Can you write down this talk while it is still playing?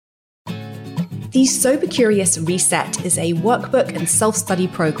The Sober Curious Reset is a workbook and self-study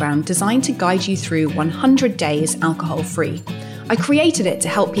program designed to guide you through 100 days alcohol-free. I created it to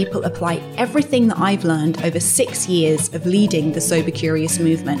help people apply everything that I've learned over 6 years of leading the Sober Curious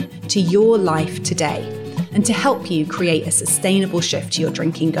movement to your life today, and to help you create a sustainable shift to your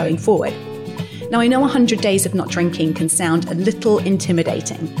drinking going forward. Now, I know 100 days of not drinking can sound a little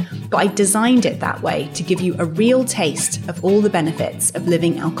intimidating, but I designed it that way to give you a real taste of all the benefits of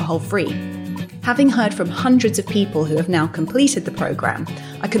living alcohol-free. Having heard from hundreds of people who have now completed the program,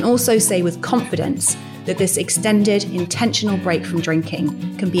 I can also say with confidence that this extended, intentional break from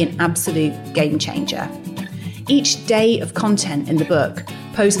drinking can be an absolute game changer. Each day of content in the book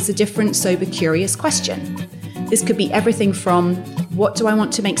poses a different Sober Curious question. This could be everything from, what do I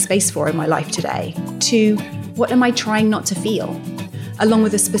want to make space for in my life today, to what am I trying not to feel? Along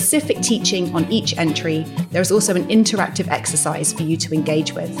with a specific teaching on each entry, there is also an interactive exercise for you to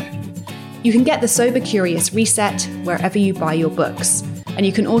engage with. You can get the Sober Curious Reset wherever you buy your books, and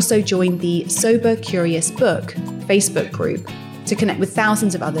you can also join the Sober Curious Book Facebook group to connect with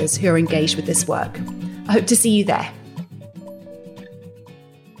thousands of others who are engaged with this work. I hope to see you there.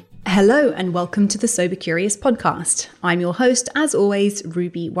 Hello and welcome to the Sober Curious podcast. I'm your host, as always,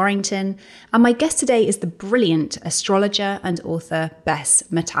 Ruby Warrington, and my guest today is the brilliant astrologer and author Bess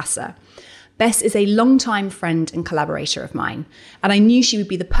Matassa. Bess is a longtime friend and collaborator of mine, and I knew she would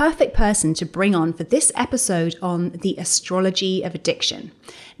be the perfect person to bring on for this episode on the astrology of addiction.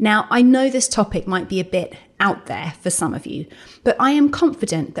 Now, I know this topic might be a bit out there for some of you, but I am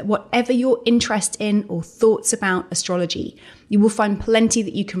confident that whatever your interest in or thoughts about astrology, you will find plenty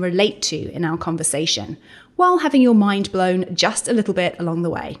that you can relate to in our conversation, while having your mind blown just a little bit along the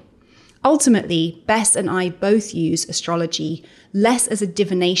way. Ultimately, Bess and I both use astrology less as a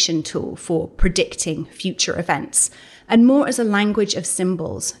divination tool for predicting future events, and more as a language of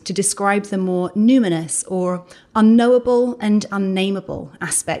symbols to describe the more numinous or unknowable and unnameable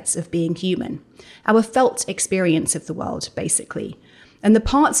aspects of being human, our felt experience of the world, basically, and the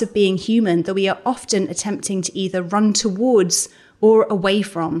parts of being human that we are often attempting to either run towards or away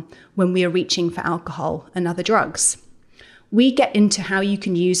from when we are reaching for alcohol and other drugs. We get into how you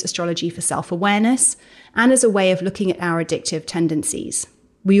can use astrology for self-awareness and as a way of looking at our addictive tendencies.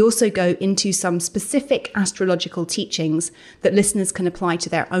 We also go into some specific astrological teachings that listeners can apply to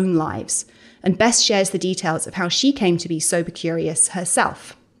their own lives, and Bess shares the details of how she came to be sober curious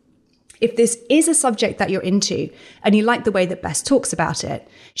herself. If this is a subject that you're into and you like the way that Bess talks about it,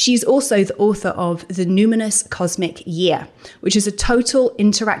 she's also the author of The Numinous Cosmic Year, which is a total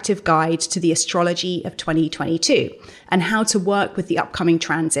interactive guide to the astrology of 2022 and how to work with the upcoming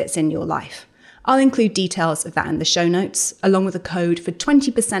transits in your life. I'll include details of that in the show notes, along with a code for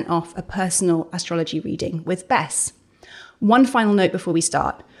 20% off a personal astrology reading with Bess. One final note before we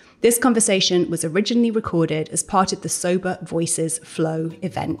start. This conversation was originally recorded as part of the Sober Voices Flow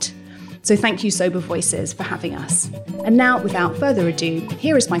event. So thank you, Sober Voices, for having us. And now, without further ado,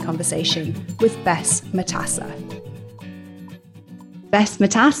 here is my conversation with Bess Matassa. Bess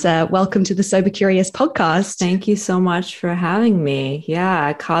Matassa, welcome to the Sober Curious podcast. Thank you so much for having me.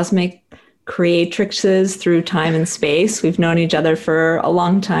 Yeah, cosmic creatrixes through time and space. We've known each other for a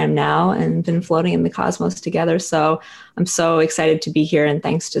long time now and been floating in the cosmos together. So I'm so excited to be here, and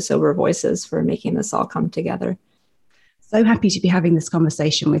thanks to Sober Voices for making this all come together. So happy to be having this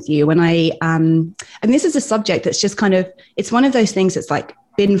conversation with you. And this is a subject that's just kind of, it's one of those things that's like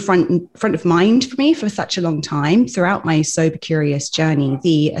been front of mind for me for such a long time throughout my Sober Curious journey,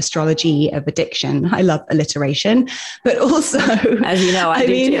 the astrology of addiction. I love alliteration, but also, as you know, I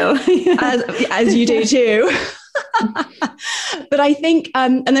do too. as you do too. But I think,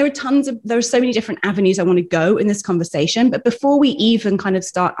 and there are so many different avenues I want to go in this conversation. But before we even kind of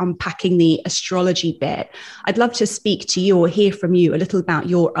start unpacking the astrology bit, I'd love to speak to you or hear from you a little about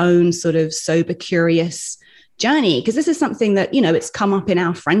your own sort of sober curious journey, because this is something that, you know, it's come up in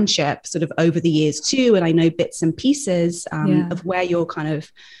our friendship sort of over the years too. And I know bits and pieces of where you're kind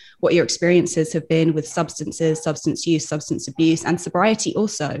of, what your experiences have been with substances, substance use, substance abuse, and sobriety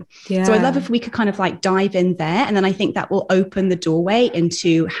also. Yeah. So I'd love if we could kind of like dive in there. And then I think that will open the doorway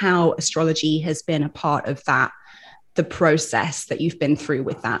into how astrology has been a part of that, the process that you've been through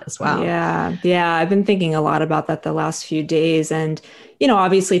with that as well. Yeah. I've been thinking a lot about that the last few days. And, you know,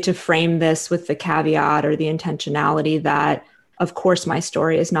 obviously to frame this with the caveat or the intentionality that, of course, my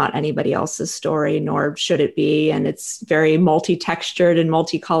story is not anybody else's story, nor should it be. And it's very multi-textured and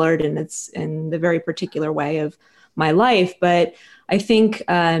multicolored, and it's in the very particular way of my life. But I think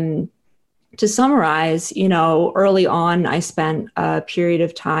to summarize, you know, early on, I spent a period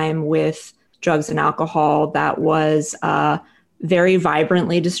of time with drugs and alcohol that was very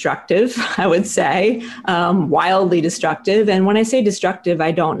vibrantly destructive, I would say, wildly destructive. And when I say destructive,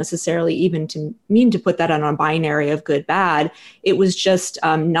 I don't necessarily even mean to put that on a binary of good, bad. It was just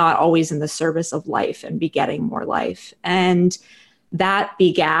not always in the service of life and begetting more life. And that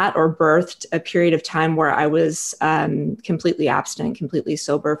begat or birthed a period of time where I was completely abstinent, completely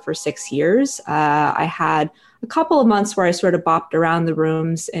sober for 6 years. I had a couple of months where I sort of bopped around the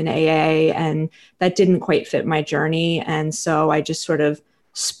rooms in AA, and that didn't quite fit my journey. And so I just sort of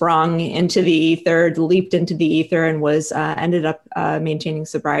sprung into the ether, leaped into the ether, and was ended up maintaining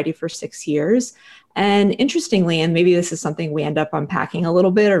sobriety for 6 years. And interestingly, and maybe this is something we end up unpacking a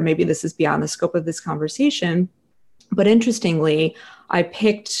little bit, or maybe this is beyond the scope of this conversation, but interestingly, I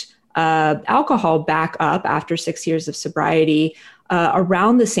picked alcohol back up after 6 years of sobriety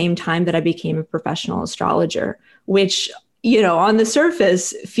around the same time that I became a professional astrologer, which, on the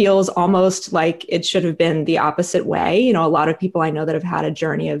surface feels almost like it should have been the opposite way. A lot of people I know that have had a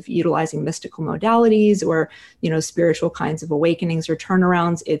journey of utilizing mystical modalities or, spiritual kinds of awakenings or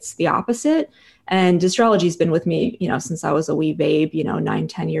turnarounds, it's the opposite. And astrology has been with me, since I was a wee babe,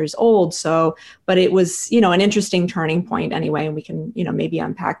 9-10 years old. So, but it was, an interesting turning point anyway, and we can, maybe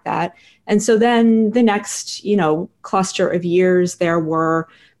unpack that. And so then the next, cluster of years, there were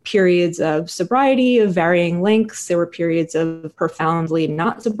periods of sobriety of varying lengths. There were periods of profoundly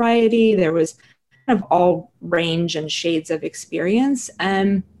not sobriety. There was kind of all range and shades of experience.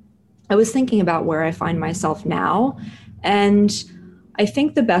 And I was thinking about where I find myself now. And I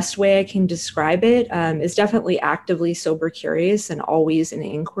think the best way I can describe it is definitely actively sober curious and always in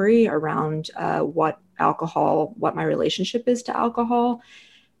inquiry around what my relationship is to alcohol.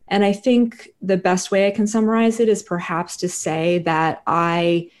 And I think the best way I can summarize it is perhaps to say that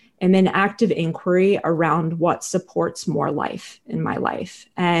I am in active inquiry around what supports more life in my life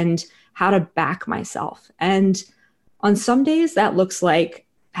and how to back myself. And on some days that looks like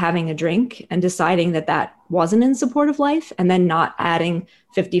having a drink and deciding that that wasn't in support of life, and then not adding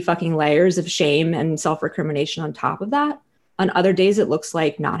 50 fucking layers of shame and self-recrimination on top of that. On other days, it looks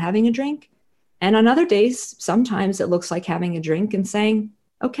like not having a drink. And on other days, sometimes it looks like having a drink and saying,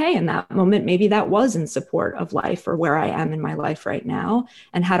 okay, in that moment, maybe that was in support of life or where I am in my life right now.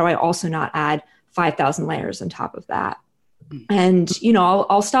 And how do I also not add 5,000 layers on top of that? And,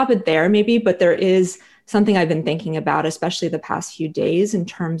 I'll stop it there maybe, but there is something I've been thinking about, especially the past few days, in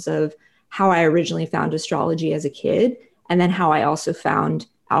terms of how I originally found astrology as a kid, and then how I also found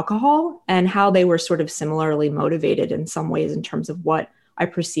alcohol, and how they were sort of similarly motivated in some ways in terms of what I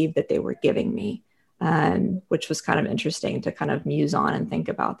perceived that they were giving me, which was kind of interesting to kind of muse on and think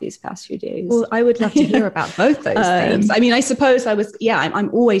about these past few days. Well, I would love to hear about both those things. I mean, I suppose I'm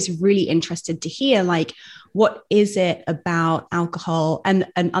always really interested to hear, like, what is it about alcohol and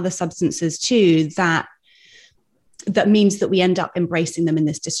other substances too that means that we end up embracing them in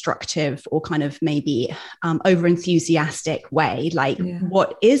this destructive or kind of maybe over enthusiastic way? Like,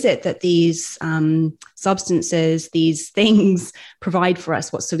 What is it that these substances, these things provide for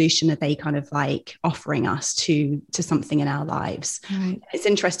us? What solution are they kind of like offering us to something in our lives? Right. It's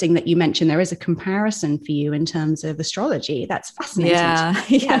interesting that you mentioned there is a comparison for you in terms of astrology. That's fascinating.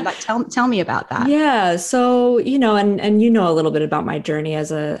 Yeah. Like, tell me about that. Yeah. So, and a little bit about my journey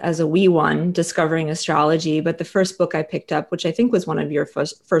as a wee one discovering astrology, but the first book I picked up, which I think was one of your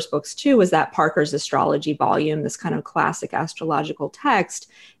first books too, was that Parker's Astrology volume, this kind of classic astrological text.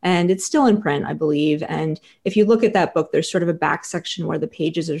 And it's still in print, I believe. And if you look at that book, there's sort of a back section where the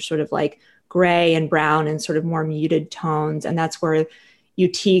pages are sort of like gray and brown and sort of more muted tones. And that's where you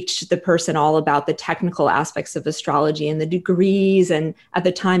teach the person all about the technical aspects of astrology and the degrees. And at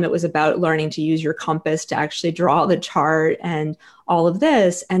the time, it was about learning to use your compass to actually draw the chart and all of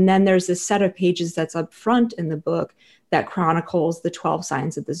this. And then there's this set of pages that's up front in the book that chronicles the 12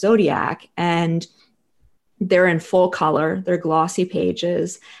 signs of the zodiac. And they're in full color, they're glossy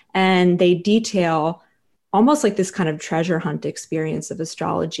pages, and they detail almost like this kind of treasure hunt experience of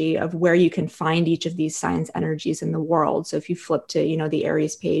astrology of where you can find each of these signs' energies in the world. So if you flip to, the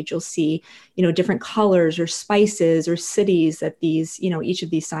Aries page, you'll see, different colors or spices or cities that these, each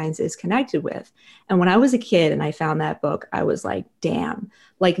of these signs is connected with. And when I was a kid and I found that book, I was like, damn,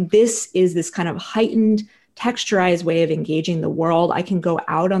 like this is this kind of heightened, texturized way of engaging the world. I can go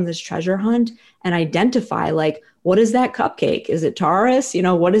out on this treasure hunt and identify, like, what is that cupcake? Is it Taurus?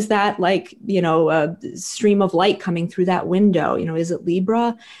 What is that, like, stream of light coming through that window? Is it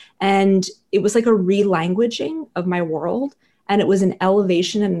Libra? And it was like a relanguaging of my world. And it was an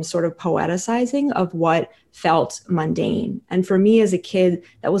elevation and sort of poeticizing of what felt mundane. And for me as a kid,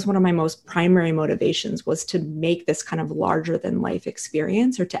 that was one of my most primary motivations, was to make this kind of larger than life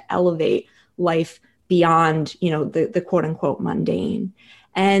experience, or to elevate life beyond, the quote unquote mundane.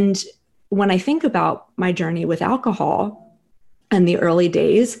 And when I think about my journey with alcohol and the early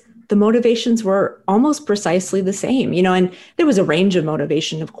days, the motivations were almost precisely the same, and there was a range of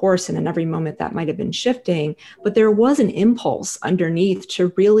motivation, of course, and in every moment that might have been shifting, but there was an impulse underneath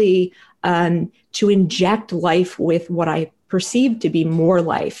to really to inject life with what I perceived to be more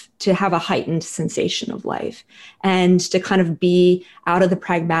life, to have a heightened sensation of life, and to kind of be out of the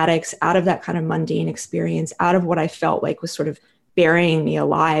pragmatics, out of that kind of mundane experience, out of what I felt like was sort of burying me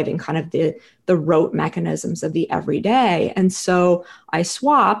alive in kind of the rote mechanisms of the everyday. And so I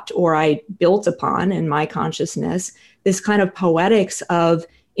swapped, or I built upon in my consciousness, this kind of poetics of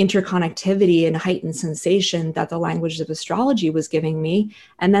interconnectivity and heightened sensation that the language of astrology was giving me,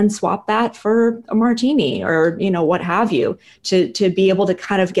 and then swap that for a martini or, what have you, to be able to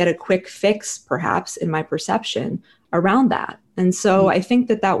kind of get a quick fix, perhaps, in my perception around that. And so I think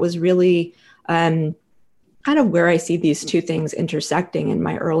that was really kind of where I see these two things intersecting in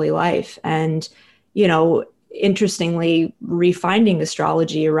my early life. And, interestingly, refinding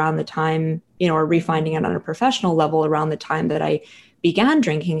astrology around the time, or refinding it on a professional level around the time that I began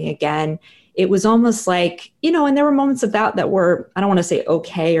drinking again, it was almost like, and there were moments of that were, I don't want to say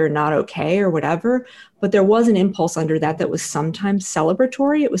okay or not okay or whatever, but there was an impulse under that was sometimes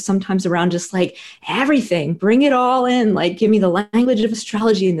celebratory. It was sometimes around just like everything, bring it all in, like give me the language of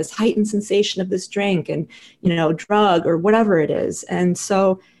astrology and this heightened sensation of this drink and, drug or whatever it is. And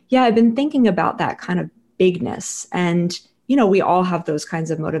so, yeah, I've been thinking about that kind of bigness. And, we all have those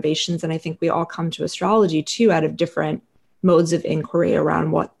kinds of motivations. And I think we all come to astrology too out of different modes of inquiry around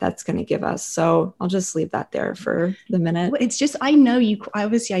what that's going to give us. So I'll just leave that there for the minute. It's just, I know you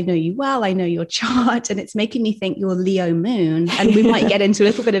well, I know your chart, and it's making me think you're Leo moon. And we might get into a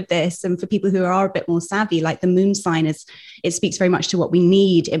little bit of this. And for people who are a bit more savvy, like the moon sign it speaks very much to what we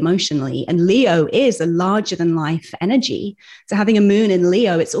need emotionally. And Leo is a larger than life energy. So having a moon in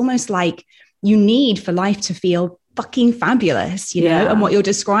Leo, it's almost like you need for life to feel fucking fabulous, and what you're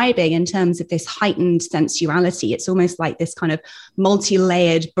describing in terms of this heightened sensuality, it's almost like this kind of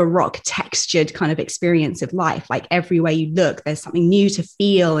multi-layered, baroque textured kind of experience of life. Like everywhere you look, there's something new to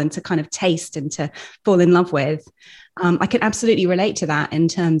feel and to kind of taste and to fall in love with. I can absolutely relate to that in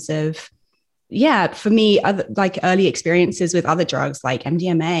terms of, for me, like early experiences with other drugs like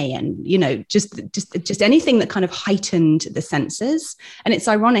MDMA and, just anything that kind of heightened the senses. And it's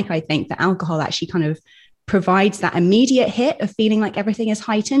ironic, I think, that alcohol actually kind of provides that immediate hit of feeling like everything is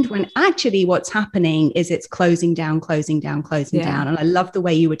heightened, when actually what's happening is it's closing down. And I love the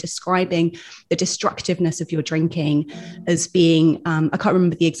way you were describing the destructiveness of your drinking as being, I can't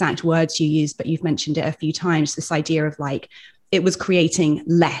remember the exact words you used, but you've mentioned it a few times, this idea of like, it was creating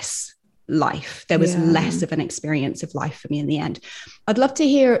less life. There was less of an experience of life for me in the end. I'd love to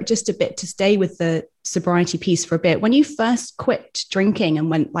hear just a bit, to stay with the sobriety piece for a bit. When you first quit drinking and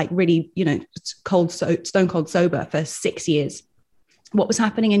went like really, stone cold sober for 6 years, what was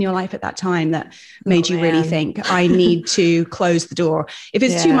happening in your life at that time that made you really think, I need to close the door? If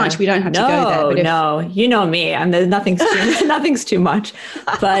it's too much, we don't have to go there. But you know me, nothing's too much.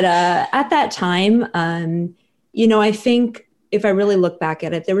 But at that time, I think, if I really look back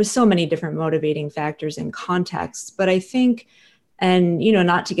at it, there were so many different motivating factors and contexts, but I think, and,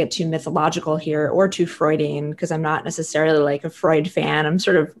 not to get too mythological here or too Freudian, because I'm not necessarily like a Freud fan. I'm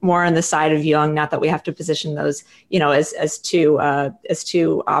sort of more on the side of Jung, not that we have to position those, as two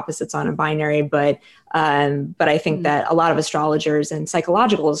opposites on a binary, but I think that a lot of astrologers and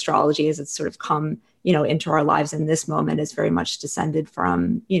psychological astrology, as it's sort of come, into our lives in this moment, is very much descended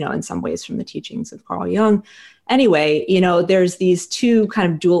from, in some ways from the teachings of Carl Jung. Anyway, there's these two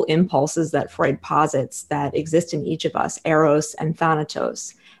kind of dual impulses that Freud posits that exist in each of us, Eros and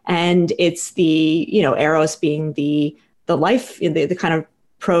Thanatos. And it's the, Eros being the life, the kind of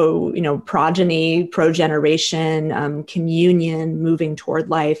progeny, progeneration, communion, moving toward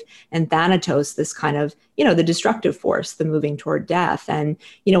life, and Thanatos, this kind of, the destructive force, the moving toward death. And,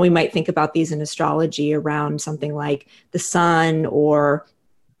 we might think about these in astrology around something like the sun or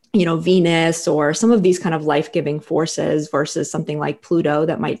Venus, or some of these kind of life-giving forces versus something like Pluto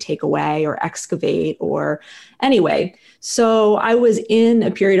that might take away or excavate, or anyway. So I was in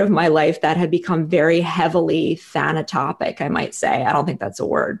a period of my life that had become very heavily thanatopic, I might say. I don't think that's a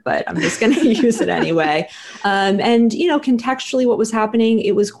word, but I'm just going to use it anyway. And, contextually what was happening,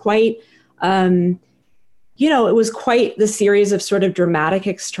 it was quite, it was quite the series of sort of dramatic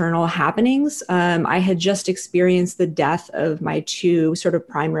external happenings. I had just experienced the death of my two sort of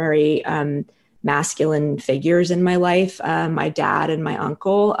primary masculine figures in my life, my dad and my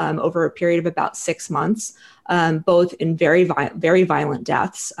uncle, over a period of about 6 months, both in very violent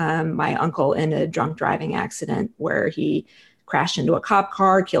deaths. My uncle in a drunk driving accident where he crashed into a cop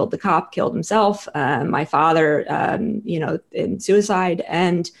car, killed the cop, killed himself. My father, in suicide.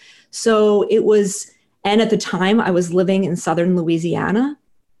 And so it was, and at the time I was living in Southern Louisiana.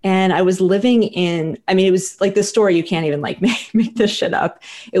 And I was living in, I mean, it was like this story, you can't even like make this shit up.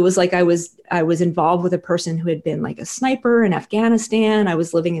 It was like I was involved with a person who had been like a sniper in Afghanistan. I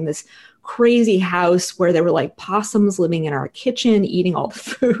was living in this crazy house where there were like possums living in our kitchen, eating all the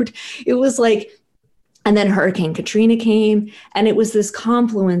food. It was like, and then Hurricane Katrina came, and it was this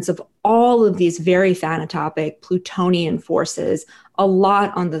confluence of all of these very thanatopic Plutonian forces, a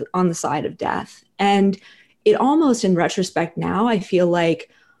lot on the side of death. And it almost, in retrospect now, I feel like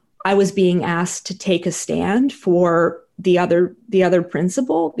I was being asked to take a stand for the other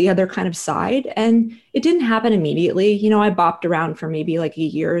principle, the other kind of side. And it didn't happen immediately. You know, I bopped around for maybe like a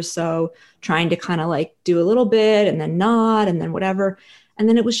year or so, trying to kind of like do a little bit and then not, and then whatever. And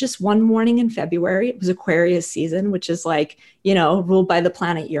then it was just one morning in February. It was Aquarius season, which is like, you know, ruled by the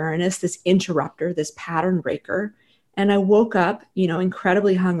planet Uranus, this interrupter, this pattern breaker. And I woke up, you know,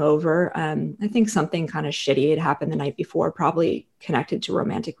 incredibly hungover. I think something kind of shitty had happened the night before, probably connected to a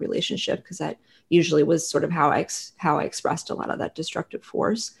romantic relationship, because that usually was sort of how I expressed a lot of that destructive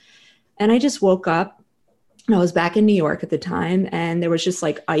force. And I just woke up, and I was back in New York at the time, and there was just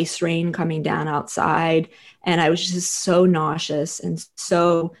like ice rain coming down outside. And I was just so nauseous and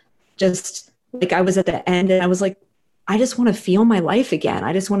so just like I was at the end, and I was like, I just want to feel my life again.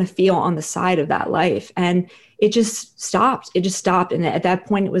 I just want to feel on the side of that life. And it just stopped. It just stopped. And at that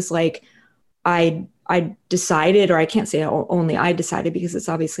point, it was like, I decided, or I can't say only I decided, because it's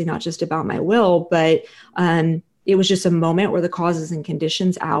obviously not just about my will, but it was just a moment where the causes and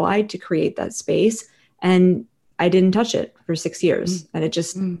conditions allied to create that space. And I didn't touch it for 6 years. And it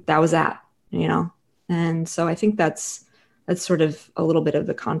just, that was that, you know? And so I think that's sort of a little bit of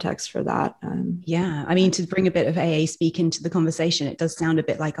the context for that. Yeah. I mean, to bring a bit of AA speak into the conversation, it does sound a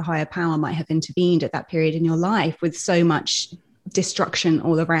bit like a higher power might have intervened at that period in your life with so much destruction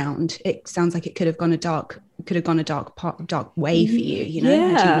all around. It sounds like it could have gone a dark way for you, you know.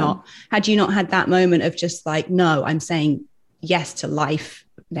 Yeah. Had you not had that moment of just like, no, I'm saying yes to life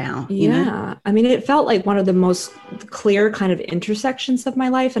now, you know? I mean, it felt like one of the most clear kind of intersections of my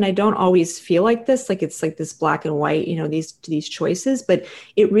life. And I don't always feel like this, like it's like this black and white, you know, these choices, but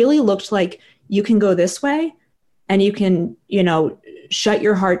it really looked like you can go this way and you can, you know, shut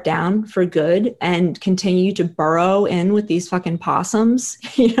your heart down for good and continue to burrow in with these fucking possums,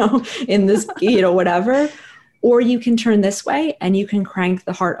 you know, in this, you know, whatever, or you can turn this way and you can crank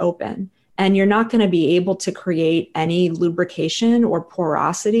the heart open. And you're not going to be able to create any lubrication or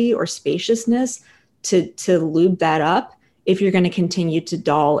porosity or spaciousness to lube that up if you're going to continue to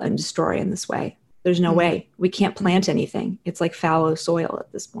dull and destroy in this way. There's no way. We can't plant anything. It's like fallow soil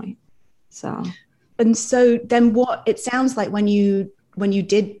at this point. So. And so then what it sounds like when you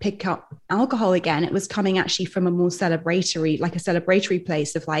did pick up alcohol again, it was coming actually from a more celebratory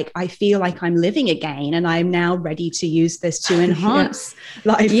place of like, I feel like I'm living again and I'm now ready to use this to enhance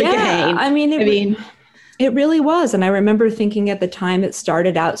life again. I mean, it really was. And I remember thinking at the time it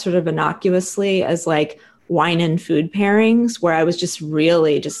started out sort of innocuously as like wine and food pairings, where I was just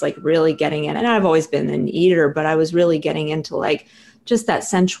really getting in. And I've always been an eater, but I was really getting into like just that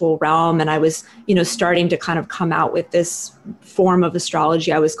sensual realm. And I was, you know, starting to kind of come out with this form of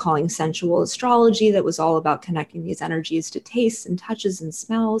astrology I was calling sensual astrology, that was all about connecting these energies to tastes and touches and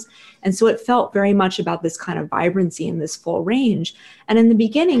smells. And so it felt very much about this kind of vibrancy and this full range. And in the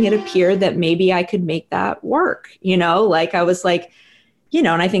beginning, it appeared that maybe I could make that work, you know, like I was like, you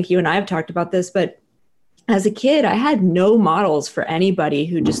know, and I think you and I have talked about this, but as a kid, I had no models for anybody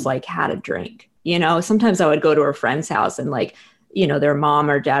who just like had a drink. You know, sometimes I would go to a friend's house and like, you know, their mom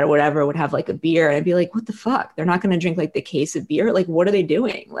or dad or whatever would have like a beer. And I'd be like, what the fuck? They're not going to drink like the case of beer. Like, what are they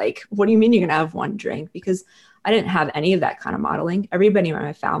doing? Like, what do you mean you're going to have one drink? Because I didn't have any of that kind of modeling. Everybody in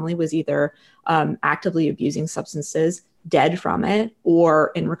my family was either actively abusing substances, dead from it,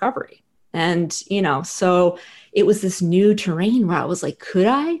 or in recovery. And, you know, so it was this new terrain where I was like,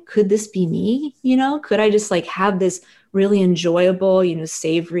 could this be me? You know, could I just like have this really enjoyable, you know,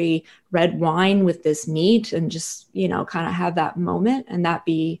 savory red wine with this meat and just, you know, kind of have that moment and that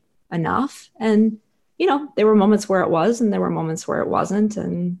be enough? And, you know, there were moments where it was and there were moments where it wasn't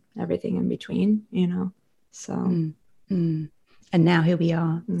and everything in between, you know, so. And now here we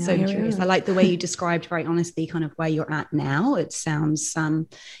are. Now So here we curious. are. I like the way you described very honestly kind of where you're at now. It sounds,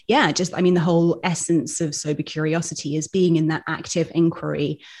 the whole essence of sober curiosity is being in that active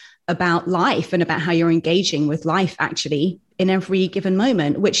inquiry about life and about how you're engaging with life actually in every given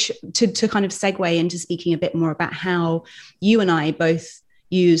moment, which to kind of segue into speaking a bit more about how you and I both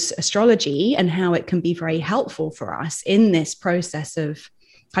use astrology and how it can be very helpful for us in this process of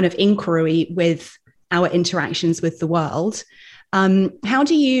kind of inquiry with our interactions with the world. What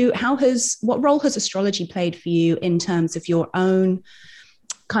role has astrology played for you in terms of your own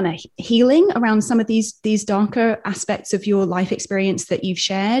kind of healing around some of these darker aspects of your life experience that you've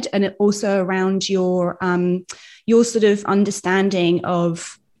shared, and also around your sort of understanding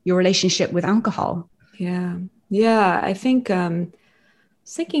of your relationship with alcohol? Yeah. I think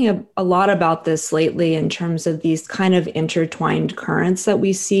thinking a lot about this lately in terms of these kind of intertwined currents that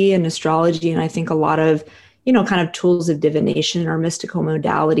we see in astrology, and I think a lot of kind of tools of divination or mystical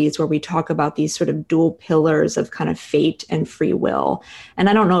modalities where we talk about these sort of dual pillars of kind of fate and free will. And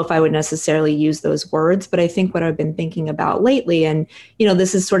I don't know if I would necessarily use those words, but I think what I've been thinking about lately, and,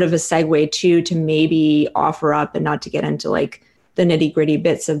 this is sort of a segue to maybe offer up, and not to get into like the nitty gritty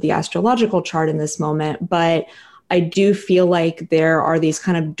bits of the astrological chart in this moment, but I do feel like there are these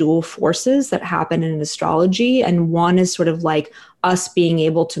kind of dual forces that happen in astrology. And one is sort of like us being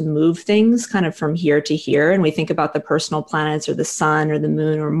able to move things kind of from here to here. And we think about the personal planets or the sun or the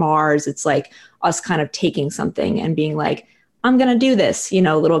moon or Mars. It's like us kind of taking something and being like, I'm going to do this,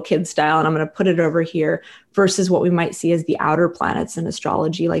 little kid style, and I'm going to put it over here, versus what we might see as the outer planets in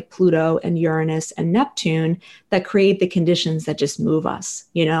astrology, like Pluto and Uranus and Neptune, that create the conditions that just move us,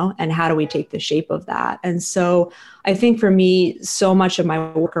 and how do we take the shape of that? And so I think for me, so much of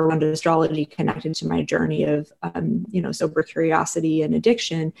my work around astrology connected to my journey of, sober curiosity and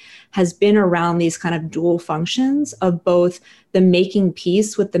addiction has been around these kind of dual functions of both the making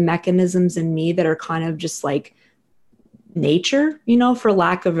peace with the mechanisms in me that are kind of just like nature, for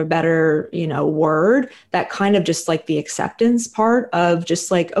lack of a better, word, that kind of just like the acceptance part of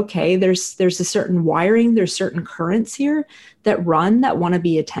just like, okay, there's a certain wiring, there's certain currents here that want to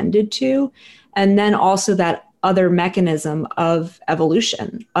be attended to. And then also that other mechanism of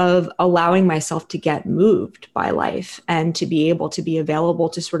evolution, of allowing myself to get moved by life and to be able to be available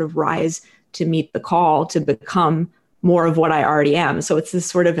to sort of rise to meet the call to become more of what I already am. So it's this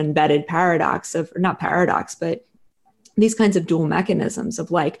sort of embedded paradox of, or not paradox, but these kinds of dual mechanisms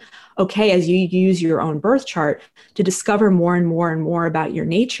of like, okay, as you use your own birth chart to discover more and more and more about your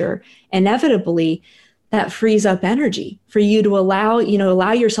nature, inevitably that frees up energy for you to allow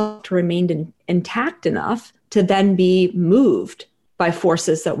yourself to remain intact enough to then be moved by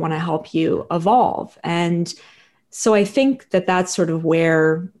forces that want to help you evolve. And so I think that that's sort of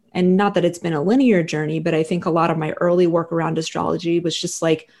where, and not that it's been a linear journey, but I think a lot of my early work around astrology was just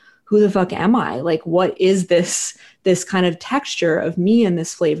like, who the fuck am I? Like, what is this kind of texture of me and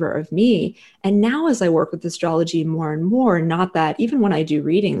this flavor of me? And now as I work with astrology more and more, not that even when I do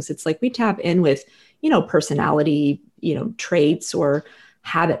readings, it's like we tap in with, personality, traits or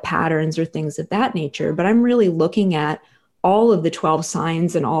habit patterns or things of that nature. But I'm really looking at all of the 12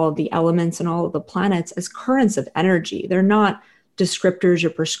 signs and all of the elements and all of the planets as currents of energy. They're not descriptors or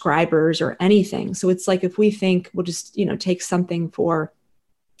prescribers or anything. So it's like, if we think we'll just, take something for,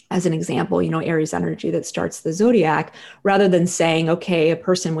 as an example, Aries energy that starts the zodiac, rather than saying, okay, a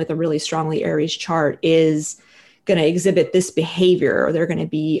person with a really strongly Aries chart is going to exhibit this behavior, or they're going to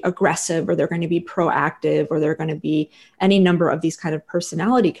be aggressive, or they're going to be proactive, or they're going to be any number of these kind of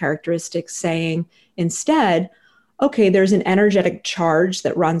personality characteristics, saying instead, okay, there's an energetic charge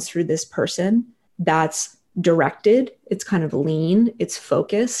that runs through this person that's directed, it's kind of lean, it's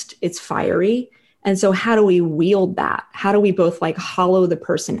focused, it's fiery. And so how do we wield that? How do we both like hollow the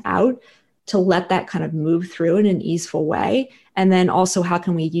person out to let that kind of move through in an easeful way? And then also, how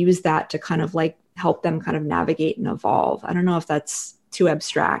can we use that to kind of like help them kind of navigate and evolve? I don't know if that's too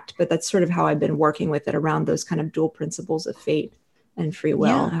abstract, but that's sort of how I've been working with it around those kind of dual principles of fate and free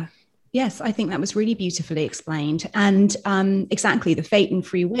will. Yeah. Yes, I think that was really beautifully explained. And exactly, the fate and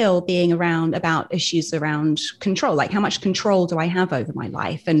free will being about issues around control, like how much control do I have over my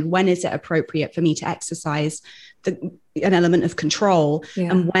life? And when is it appropriate for me to exercise an element of control? Yeah.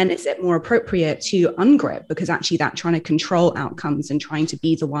 And when is it more appropriate to ungrip? Because actually that trying to control outcomes and trying to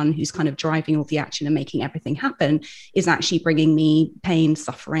be the one who's kind of driving all the action and making everything happen is actually bringing me pain,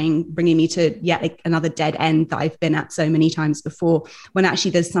 suffering, bringing me to yet another dead end that I've been at so many times before, when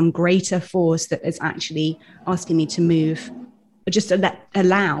actually there's some greater force that is actually asking me to move, or just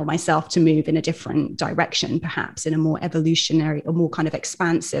allow myself to move in a different direction, perhaps in a more evolutionary or more kind of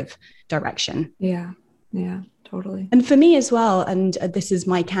expansive direction. Yeah, totally. And for me as well, and this is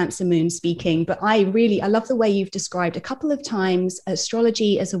my Cancer moon speaking, but I love the way you've described a couple of times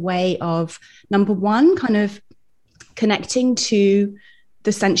astrology as a way of, number one, kind of connecting to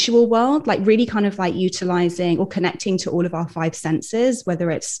the sensual world, like really kind of like utilizing or connecting to all of our five senses,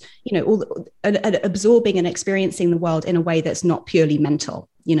 whether it's, absorbing and experiencing the world in a way that's not purely mental,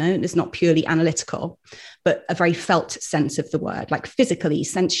 it's not purely analytical, but a very felt sense of the word, like physically,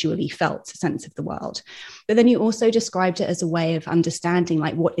 sensually felt sense of the world. But then you also described it as a way of understanding,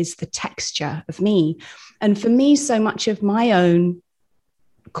 like, what is the texture of me? And for me, so much of my own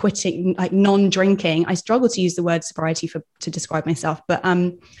quitting, like non-drinking, I struggle to use the word sobriety to describe myself, but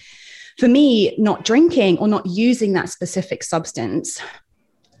for me, not drinking or not using that specific substance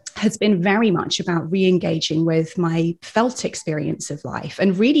has been very much about re-engaging with my felt experience of life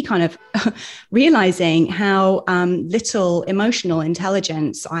and really kind of realizing how little emotional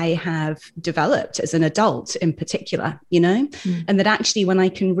intelligence I have developed as an adult in particular, and that actually when I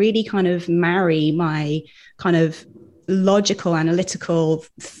can really kind of marry my kind of logical, analytical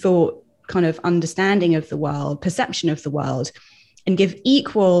thought, kind of understanding of the world, perception of the world, and give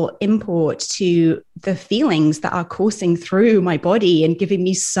equal import to the feelings that are coursing through my body and giving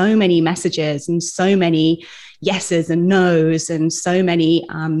me so many messages and so many yeses and nos and so many,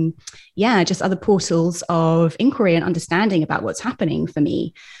 just other portals of inquiry and understanding about what's happening for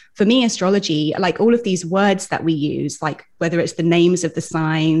me. For me, astrology, like all of these words that we use, like whether it's the names of the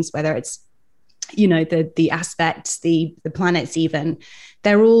signs, whether it's the aspects, the planets even,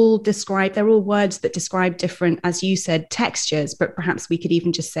 they're all words that describe different, as you said, textures, but perhaps we could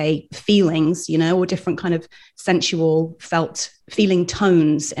even just say feelings, or different kind of sensual felt feeling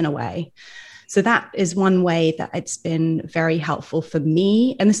tones in a way. So that is one way that it's been very helpful for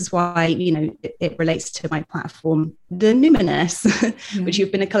me. And this is why, it relates to my platform, the Numinous, which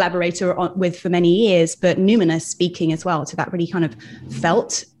you've been a collaborator with for many years, but Numinous speaking as well to that really kind of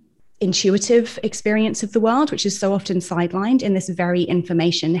felt intuitive experience of the world, which is so often sidelined in this very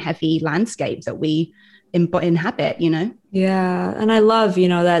information heavy landscape that we inhabit, Yeah. And I love,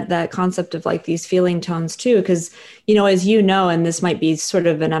 that concept of like these feeling tones too, because, as and this might be sort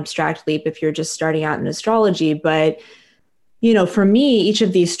of an abstract leap if you're just starting out in astrology, but, for me, each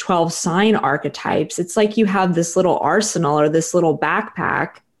of these 12 sign archetypes, it's like you have this little arsenal or this little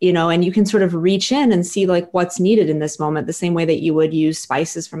backpack, and you can sort of reach in and see like what's needed in this moment, the same way that you would use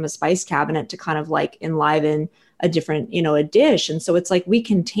spices from a spice cabinet to kind of like enliven a different, a dish. And so it's like we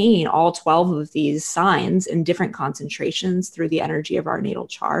contain all 12 of these signs in different concentrations through the energy of our natal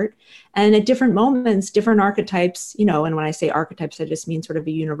chart. And at different moments, different archetypes, and when I say archetypes, I just mean sort of a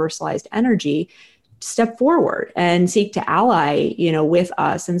universalized energy, step forward and seek to ally, with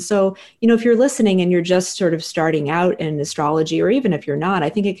us. And so, if you're listening and you're just sort of starting out in astrology, or even if you're not, I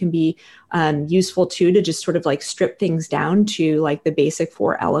think it can be useful too, to just sort of like strip things down to like the basic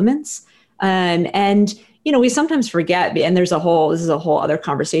 4 elements. And we sometimes forget, and this is a whole other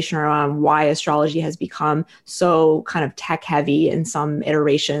conversation around why astrology has become so kind of tech heavy in some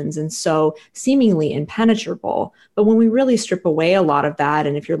iterations and so seemingly impenetrable. But when we really strip away a lot of that,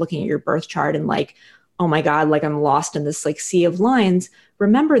 and if you're looking at your birth chart and like, oh my God, like I'm lost in this like sea of lines,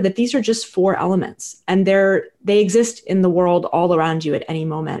 remember that these are just 4 elements and they exist in the world all around you at any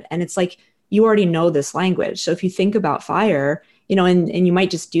moment. And it's like, you already know this language. So if you think about fire, and you might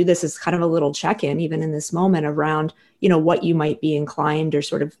just do this as kind of a little check-in, even in this moment around, what you might be inclined or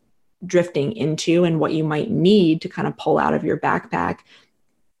sort of drifting into and what you might need to kind of pull out of your backpack.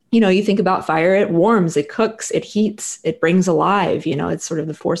 You think about fire, it warms, it cooks, it heats, it brings alive, it's sort of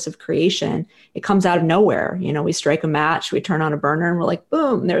the force of creation. It comes out of nowhere. We strike a match, we turn on a burner and we're like,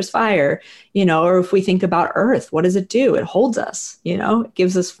 boom, there's fire, or if we think about earth, what does it do? It holds us, it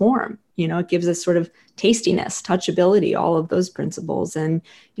gives us form, it gives us sort of tastiness, touchability, all of those principles. And,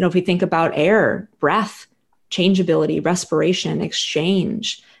 if we think about air, breath, changeability, respiration,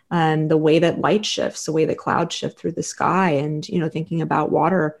 exchange, the way that light shifts, the way that clouds shift through the sky, and, thinking about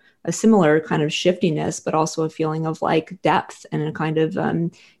water, a similar kind of shiftiness, but also a feeling of like depth and a kind of,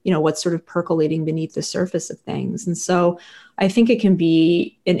 what's sort of percolating beneath the surface of things. And so I think it can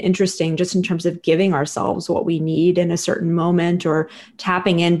be an interesting, just in terms of giving ourselves what we need in a certain moment, or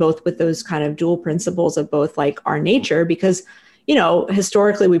tapping in both with those kind of dual principles of both like our nature, because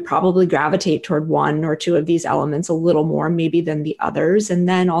historically, we probably gravitate toward 1 or 2 of these elements a little more maybe than the others. And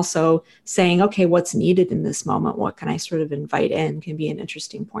then also saying, okay, what's needed in this moment? What can I sort of invite in can be an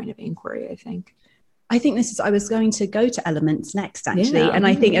interesting point of inquiry, I think. I was going to go to elements next, actually. And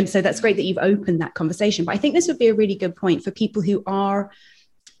I think, and so that's great that you've opened that conversation, but I think this would be a really good point for people who are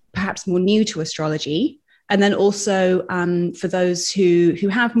perhaps more new to astrology. And then also for those who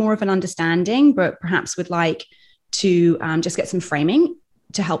have more of an understanding, but perhaps would like to just get some framing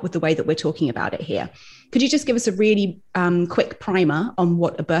to help with the way that we're talking about it here. Could you just give us a really quick primer on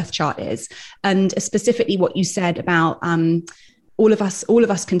what a birth chart is, and specifically what you said about all of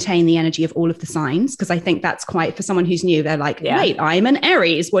us contain the energy of all of the signs? Because I think that's quite, for someone who's new, they're like, wait, I'm an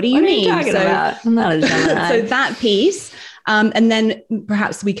Aries. What do you mean? What are you talking about? I'm not a Gemini. So that piece. And then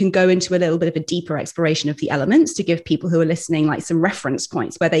perhaps we can go into a little bit of a deeper exploration of the elements to give people who are listening like some reference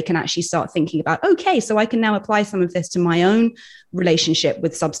points where they can actually start thinking about, okay, so I can now apply some of this to my own relationship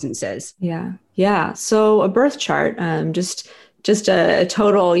with substances. Yeah. So a birth chart, just a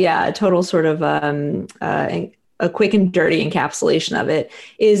total sort of a quick and dirty encapsulation of it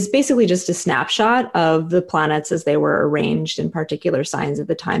is basically just a snapshot of the planets as they were arranged in particular signs at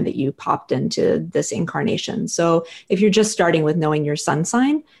the time that you popped into this incarnation. So if you're just starting with knowing your sun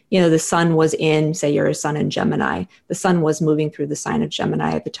sign, the sun was in, say you're a sun in Gemini, the sun was moving through the sign of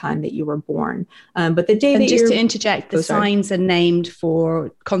Gemini at the time that you were born. But the day and that just to interject, the signs are named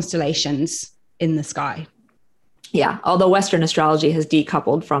for constellations in the sky. Yeah, although Western astrology has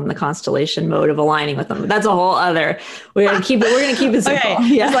decoupled from the constellation mode of aligning with them. That's a whole other. We're gonna keep it simple.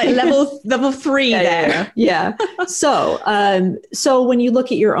 Okay. Yeah. It's like level 3 there. Yeah. So when you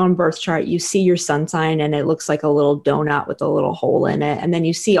look at your own birth chart, you see your sun sign and it looks like a little donut with a little hole in it. And then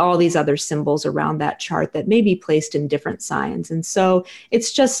you see all these other symbols around that chart that may be placed in different signs. And so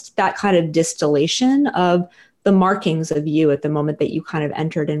it's just that kind of distillation of the markings of you at the moment that you kind of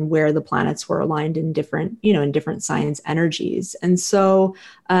entered and where the planets were aligned in different signs energies. And so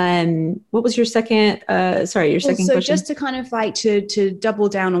what was your second, second question? So just to kind of like to double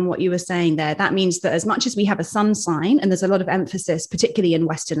down on what you were saying there, that means that as much as we have a sun sign, and there's a lot of emphasis, particularly in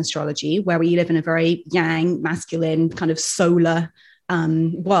Western astrology, where we live in a very yang, masculine kind of solar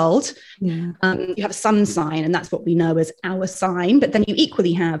world. You have a sun sign, and that's what we know as our sign. But then you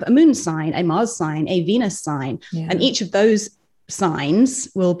equally have a moon sign, a Mars sign, a Venus sign. And each of those signs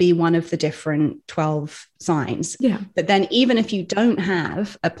will be one of the different 12 signs. But then even if you don't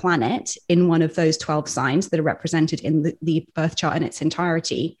have a planet in one of those 12 signs that are represented in the birth chart in its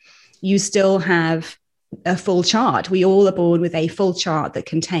entirety, you still have a full chart. We all are born with a full chart that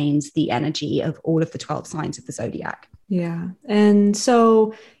contains the energy of all of the 12 signs of the zodiac. Yeah. And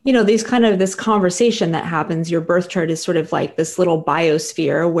so, this conversation that happens, your birth chart is sort of like this little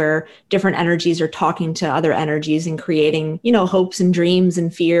biosphere where different energies are talking to other energies and creating, hopes and dreams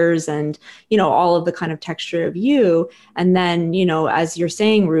and fears and, all of the kind of texture of you. And then, as you're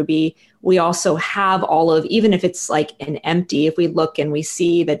saying, Ruby, we also have all of, even if it's like an empty, if we look and we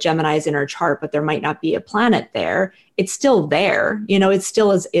see that Gemini is in our chart, but there might not be a planet there, it's still there, it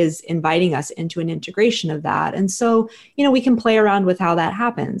still is inviting us into an integration of that. And so, we can play around with how that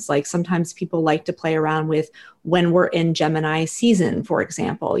happens. Like sometimes people like to play around with when we're in Gemini season, for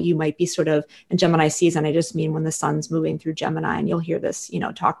example. You might be sort of in Gemini season. I just mean when the sun's moving through Gemini, and you'll hear this, you'd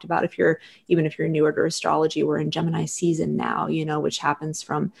about if you're newer to astrology, we're in Gemini season now, which happens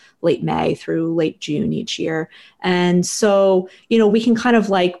from late May through late June each year. And so, we can kind of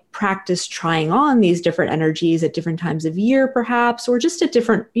like practice trying on these different energies at different times of year, perhaps, or just at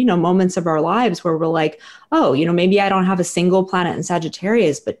different, moments of our lives where we're like, oh, maybe I don't have a single planet in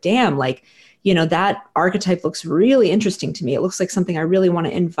Sagittarius, but damn, like, that archetype looks really interesting to me. It looks like something I really want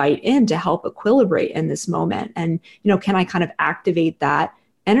to invite in to help equilibrate in this moment. And, can I kind of activate that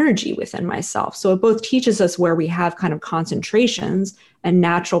energy within myself? So it both teaches us where we have kind of concentrations and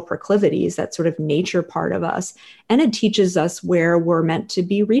natural proclivities, that sort of nature part of us. And it teaches us where we're meant to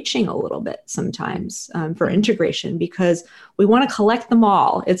be reaching a little bit sometimes for integration, because we want to collect them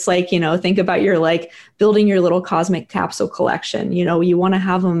all. It's like, think about your like building your little cosmic capsule collection. You want to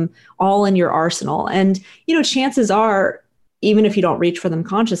have them all in your arsenal. And, chances are, even if you don't reach for them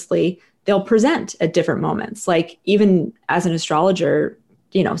consciously, they'll present at different moments. Like even as an astrologer,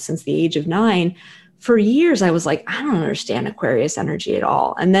 since the age of 9, for years, I was like, I don't understand Aquarius energy at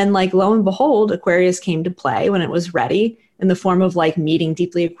all. And then like, lo and behold, Aquarius came to play when it was ready in the form of like meeting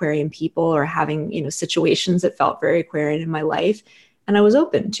deeply Aquarian people or having, situations that felt very Aquarian in my life. And I was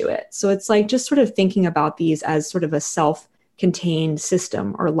open to it. So it's like just sort of thinking about these as sort of a self-contained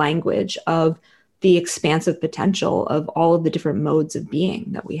system or language of the expansive potential of all of the different modes of being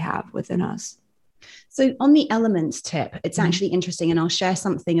that we have within us. So on the elements tip, it's actually interesting, and I'll share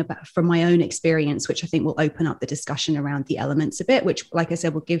something about from my own experience, which I think will open up the discussion around the elements a bit, which, like I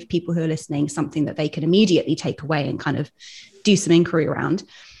said, will give people who are listening something that they can immediately take away and kind of do some inquiry around.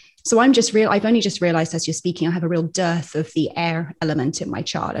 So I've only just realized as you're speaking, I have a real dearth of the air element in my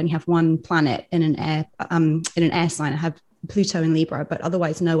chart. I only have one planet in an air sign. I have Pluto in Libra, but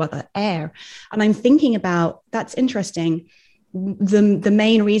otherwise no other air. And I'm thinking about, that's interesting. The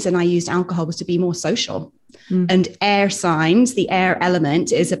main reason I used alcohol was to be more social. And air signs, the air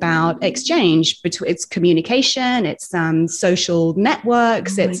element is about exchange between, it's communication, it's social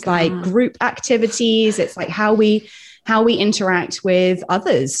networks, it's like group activities, it's like how we interact with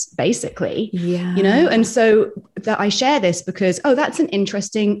others, basically. You know, and so that I share this because, that's an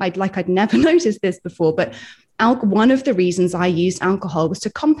interesting, I'd never noticed this before, but one of the reasons I used alcohol was to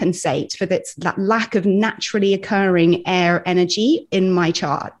compensate for that lack of naturally occurring air energy in my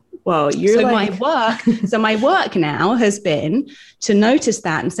chart. Well, my work now has been to notice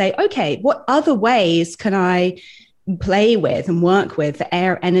that and say, okay, what other ways can I play with and work with the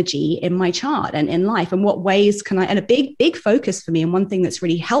air energy in my chart and in life? And what ways can I, and a big focus for me, and one thing that's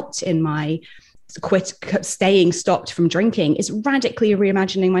really helped in my staying stopped from drinking is radically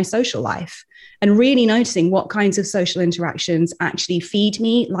reimagining my social life and really noticing what kinds of social interactions actually feed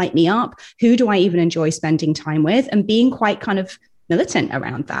me, light me up. Who do I even enjoy spending time with? And being quite kind of militant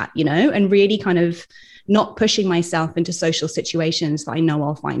around that, you know, and really kind of not pushing myself into social situations that I know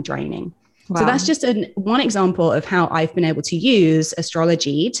I'll find draining. Wow. So that's just one example of how I've been able to use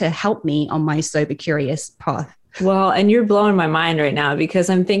astrology to help me on my sober curious path. Well, and you're blowing my mind right now because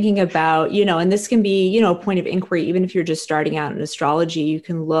I'm thinking about, you know, and this can be, you know, a point of inquiry, even if you're just starting out in astrology, you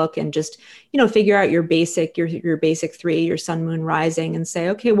can look and just, you know, figure out your basic 3, your sun, moon, rising, and say,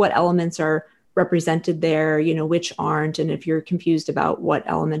 okay, what elements are represented there, you know, which aren't. And if you're confused about what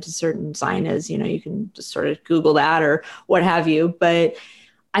element a certain sign is, you know, you can just sort of Google that or what have you. But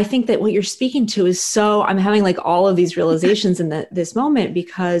I think that what you're speaking to is so, I'm having like all of these realizations in this moment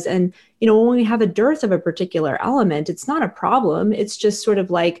because, and, you know, when we have a dearth of a particular element, it's not a problem. It's just sort of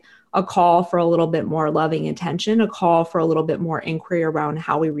like a call for a little bit more loving attention, a call for a little bit more inquiry around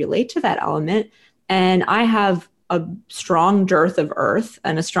how we relate to that element. And I have a strong dearth of earth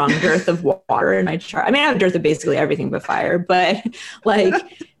and a strong dearth of water in my chart. I mean, I have a dearth of basically everything but fire, but like,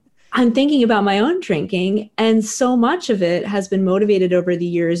 I'm thinking about my own drinking, and so much of it has been motivated over the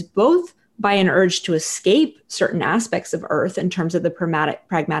years, both by an urge to escape certain aspects of earth in terms of the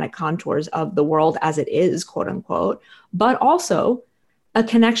pragmatic contours of the world as it is, quote unquote, but also a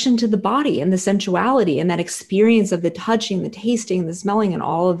connection to the body and the sensuality and that experience of the touching, the tasting, the smelling, and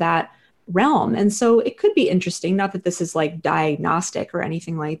all of that realm. And so it could be interesting, not that this is like diagnostic or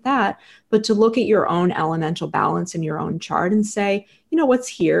anything like that, but to look at your own elemental balance in your own chart and say, you know, what's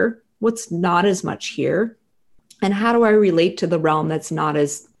here, what's not as much here, and how do I relate to the realm that's not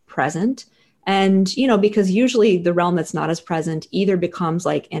as present? And, you know, because usually the realm that's not as present either becomes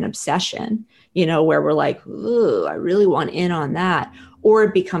like an obsession, you know, where we're like, ooh, I really want in on that, or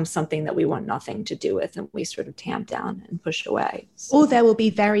it becomes something that we want nothing to do with and we sort of tamp down and push away. So. Or there will be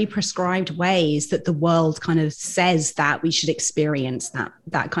very prescribed ways that the world kind of says that we should experience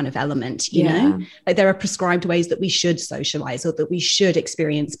that kind of element, you know, like there are prescribed ways that we should socialize, or that we should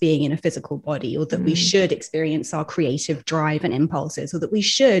experience being in a physical body, or that we should experience our creative drive and impulses, or that we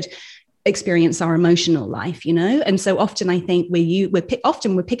should experience our emotional life, you know. And so often I think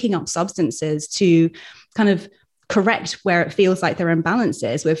we're picking up substances to kind of correct where it feels like there are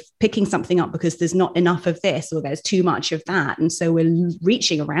imbalances. We're picking something up because there's not enough of this or there's too much of that. And so we're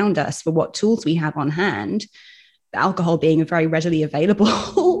reaching around us for what tools we have on hand, alcohol being a very readily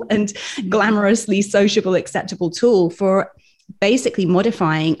available and glamorously sociable, acceptable tool for basically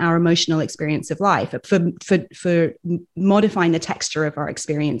modifying our emotional experience of life, for modifying the texture of our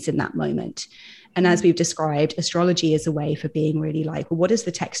experience in that moment. And as we've described, astrology is a way for being really like, well, what is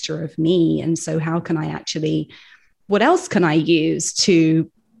the texture of me? And so how can I actually, what else can I use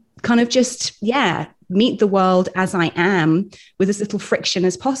to kind of just, meet the world as I am with as little friction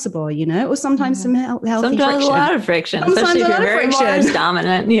as possible, you know, or sometimes some healthy sometimes friction. A lot of friction, sometimes especially if you're very Mars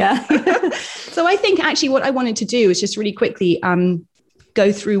dominant. Yeah. So I think actually what I wanted to do is just really quickly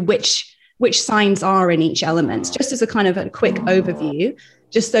go through which signs are in each element, just as a kind of a quick overview,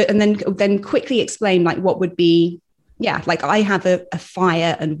 just so, and then quickly explain like what would be, like I have a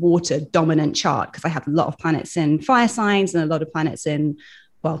fire and water dominant chart because I have a lot of planets in fire signs and a lot of planets in,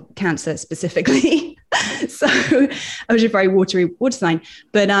 well, Cancer specifically. So I was a very watery water sign,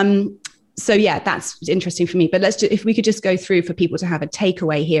 but so that's interesting for me. But if we could just go through for people to have a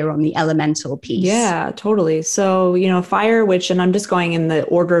takeaway here on the elemental piece. Yeah, totally. So, you know, fire, and I'm just going in the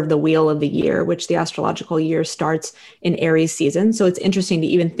order of the wheel of the year, which the astrological year starts in Aries season. So it's interesting to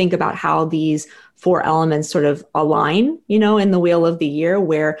even think about how these 4 elements sort of align, you know, in the wheel of the year,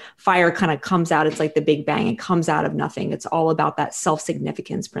 where fire kind of comes out. It's like the Big Bang. It comes out of nothing. It's all about that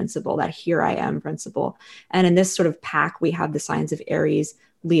self-significance principle, that here I am principle. And in this sort of pack, we have the signs of Aries,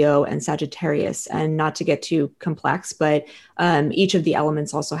 Leo, and Sagittarius. And not to get too complex, but each of the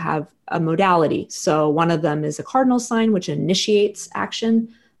elements also have a modality. So one of them is a cardinal sign, which initiates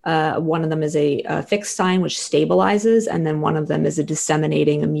action. One of them is a fixed sign, which stabilizes, and then one of them is a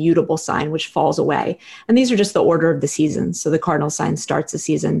disseminating, immutable sign, which falls away. And these are just the order of the seasons. So the cardinal sign starts the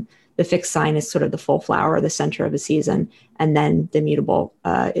season. The fixed sign is sort of the full flower, the center of a season. And then the mutable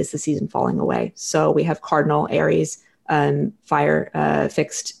is the season falling away. So we have cardinal Aries, fire,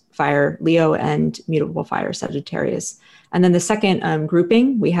 fixed fire Leo, and mutable fire Sagittarius. And then the second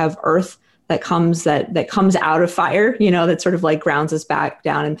grouping, we have Earth that comes out of fire, that sort of like grounds us back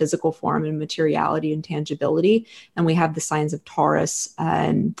down in physical form and materiality and tangibility. And we have the signs of Taurus,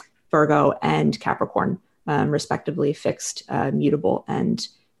 Virgo, and Capricorn, respectively, fixed, mutable, and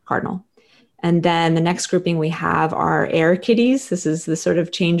cardinal. And then the next grouping we have are air kitties. This is the sort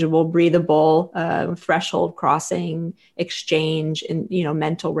of changeable, breathable, threshold crossing, exchange in,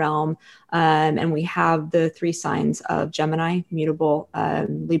 mental realm. And we have the three signs of Gemini, mutable,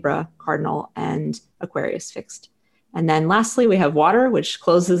 Libra, cardinal, and Aquarius, fixed. And then lastly, we have water, which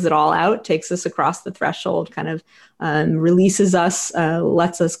closes it all out, takes us across the threshold, kind of releases us,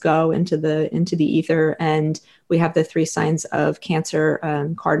 lets us go into the ether. And we have the three signs of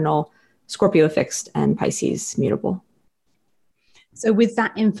Cancer, cardinal, Scorpio, fixed, and Pisces, mutable. So with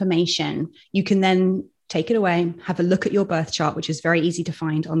that information, you can then take it away, have a look at your birth chart, which is very easy to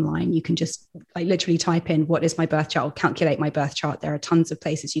find online. You can just literally type in, what is my birth chart, or calculate my birth chart. There are tons of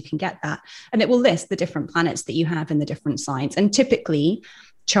places you can get that. And it will list the different planets that you have in the different signs. And typically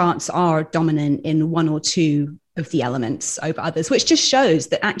charts are dominant in one or two of the elements over others, which just shows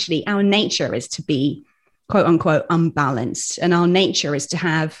that actually our nature is to be quote unquote unbalanced. And our nature is to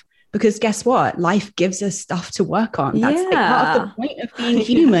have, because guess what? Life gives us stuff to work on. That's like part of the point of being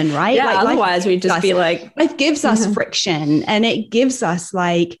human, right? Yeah, like otherwise we'd just be like... Life gives us friction, and it gives us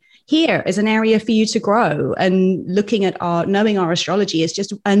like, here is an area for you to grow. And knowing our astrology is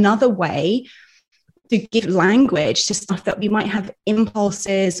just another way to give language to stuff that we might have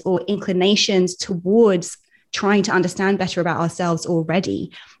impulses or inclinations towards trying to understand better about ourselves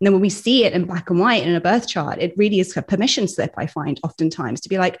already. And then when we see it in black and white in a birth chart, it really is a permission slip, I find oftentimes, to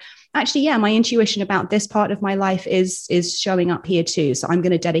be like, actually, yeah, my intuition about this part of my life is showing up here too. So I'm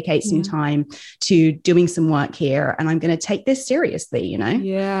going to dedicate some time to doing some work here, and I'm going to take this seriously,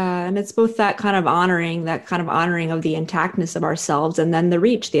 Yeah. And it's both that kind of honoring of the intactness of ourselves, and then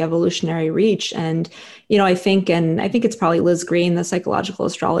the evolutionary reach. And, I think it's probably Liz Green, the psychological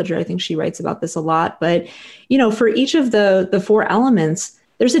astrologer, I think she writes about this a lot, but, for each of the four elements,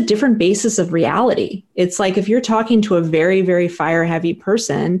 there's a different basis of reality. It's like, if you're talking to a very, very fire heavy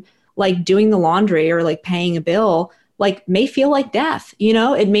person, like doing the laundry or like paying a bill, like may feel like death,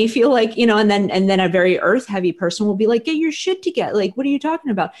 it may feel like, and then a very earth heavy person will be like, get your shit together. Like, what are you talking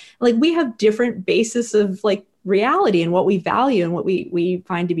about? Like, we have different basis of like reality and what we value and what we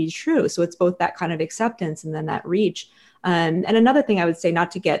find to be true. So it's both that kind of acceptance and then that reach. And another thing I would say,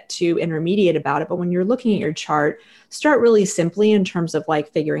 not to get too intermediate about it, but when you're looking at your chart, start really simply in terms of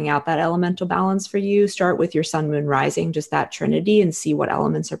like figuring out that elemental balance for you. Start with your sun, moon, rising, just that trinity, and see what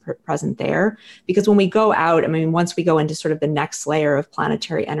elements are present there. Because when we go out, once we go into sort of the next layer of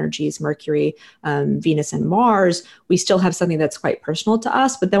planetary energies, Mercury, Venus, and Mars, we still have something that's quite personal to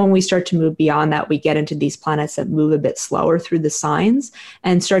us. But then when we start to move beyond that, we get into these planets that move a bit slower through the signs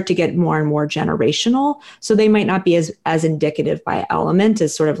and start to get more and more generational. So they might not be as indicative by element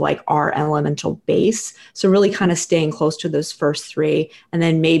as sort of like our elemental base. So really kind of staying close to those first three. And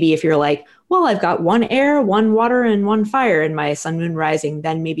then maybe if you're like, well, I've got one air, one water, and one fire in my sun, moon, rising,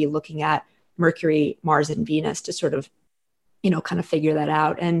 then maybe looking at Mercury, Mars, and Venus to sort of, kind of figure that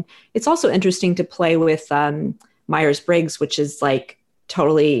out. And it's also interesting to play with Myers-Briggs, which is like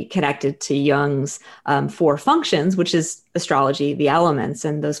totally connected to Jung's four functions, which is astrology, the elements,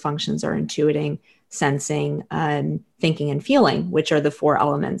 and those functions are intuiting, sensing, thinking, and feeling, which are the four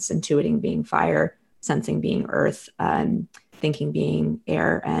elements, intuiting being fire, sensing being earth, thinking being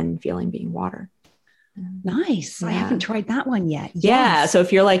air, and feeling being water. Nice. Yeah. I haven't tried that one yet. Yeah. So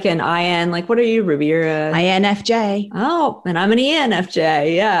if you're like an IN, like, what are you, Ruby? You're a INFJ. Oh, and I'm an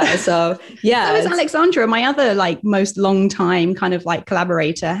ENFJ. Yeah. So yeah. So is Alexandra, my other like most long time kind of like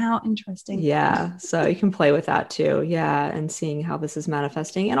collaborator. How interesting. Yeah. So you can play with that too. Yeah. And seeing how this is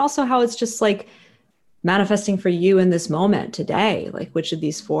manifesting, and also how it's just like manifesting for you in this moment today. Like, which of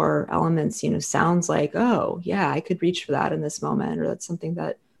these four elements, sounds like, oh yeah, I could reach for that in this moment, or that's something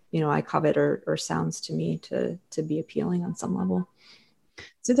that, I covet or sounds to me to be appealing on some level.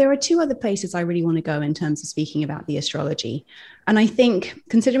 So there are two other places I really want to go in terms of speaking about the astrology. And I think,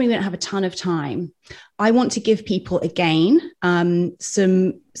 considering we don't have a ton of time, I want to give people again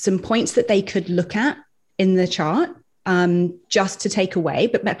some points that they could look at in the chart, just to take away.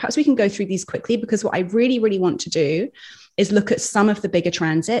 But perhaps we can go through these quickly, because what I really, really want to do is look at some of the bigger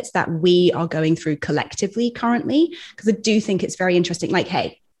transits that we are going through collectively currently. Because I do think it's very interesting. Like,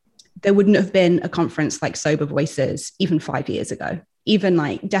 hey, there wouldn't have been a conference like Sober Voices even 5 years ago, even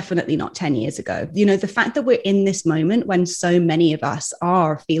like definitely not 10 years ago. You know, the fact that we're in this moment when so many of us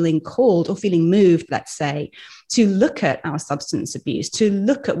are feeling called or feeling moved, let's say, to look at our substance abuse, to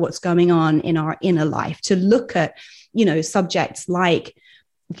look at what's going on in our inner life, to look at, you know, subjects like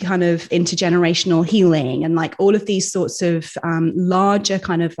kind of intergenerational healing and like all of these sorts of larger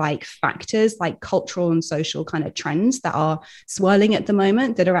kind of like factors, like cultural and social kind of trends that are swirling at the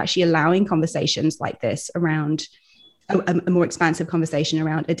moment, that are actually allowing conversations like this around a more expansive conversation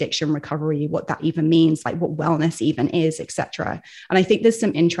around addiction recovery, what that even means, like what wellness even is, etc. And I think there's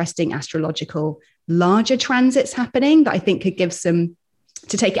some interesting astrological larger transits happening that I think could give some,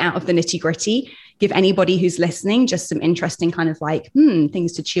 to take it out of the nitty gritty, give anybody who's listening just some interesting kind of like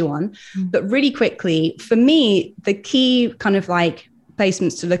things to chew on. But really quickly, for me, the key kind of like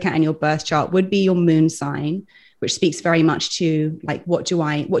placements to look at in your birth chart would be your moon sign, which speaks very much to like, what do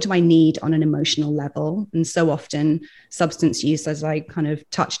I need on an emotional level? And so often substance use, as I kind of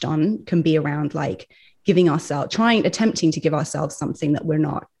touched on, can be around like attempting to give ourselves something that we're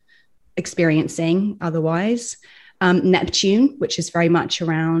not experiencing otherwise. Neptune, which is very much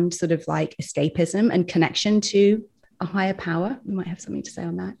around sort of like escapism and connection to a higher power. We might have something to say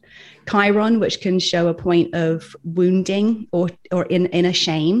on that. Chiron, which can show a point of wounding or inner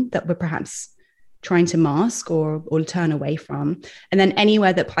shame that we're perhaps trying to mask or turn away from. And then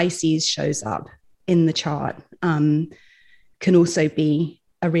anywhere that Pisces shows up in the chart can also be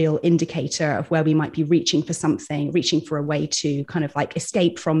a real indicator of where we might be reaching for a way to kind of like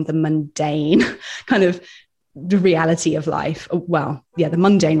escape from the mundane kind of the reality of life. Well, yeah, the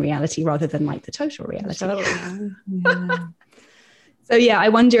mundane reality rather than like the total reality. Totally. Yeah. So yeah, I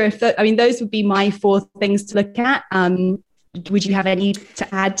wonder if those would be my 4 things to look at. Would you have any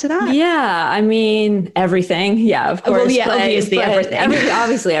to add to that? Yeah, I mean, everything. Yeah, of course. Well, yeah, obviously everything.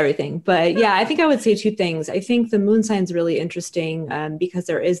 Obviously everything. But yeah, I think I would say 2 things. I think the moon sign is really interesting because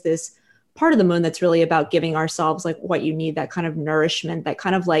there is this part of the moon that's really about giving ourselves like what you need, that kind of nourishment, that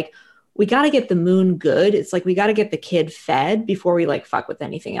kind of like, we got to get the moon good. It's like, we got to get the kid fed before we like fuck with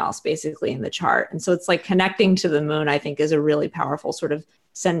anything else basically in the chart. And so it's like connecting to the moon, I think, is a really powerful sort of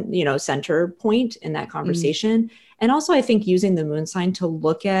center point in that conversation. And also I think using the moon sign to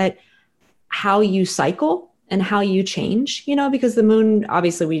look at how you cycle and how you change, because the moon,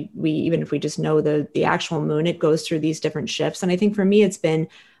 obviously we even if we just know the actual moon, it goes through these different shifts. And I think for me, it's been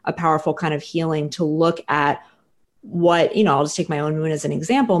a powerful kind of healing to look at what, I'll just take my own moon as an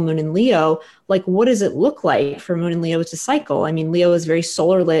example, moon in Leo, like what does it look like for moon in Leo to cycle? I mean, Leo is very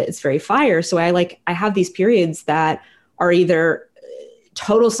solar lit, it's very fire. So I have these periods that are either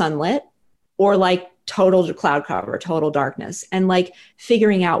total sunlit or like total cloud cover, total darkness, and like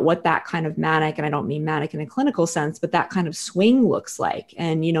figuring out what that kind of manic, and I don't mean manic in a clinical sense, but that kind of swing looks like.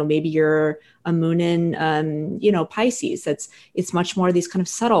 And, maybe you're a moon in, Pisces, it's much more these kind of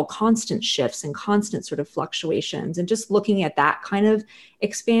subtle, constant shifts and constant sort of fluctuations, and just looking at that kind of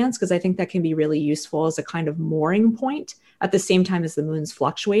expanse, because I think that can be really useful as a kind of mooring point. At the same time as the moon's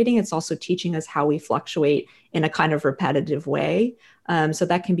fluctuating, it's also teaching us how we fluctuate in a kind of repetitive way. So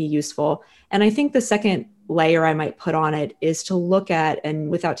that can be useful. And I think the second layer I might put on it is to look at, and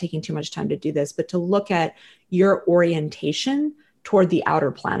without taking too much time to do this, but to look at your orientation toward the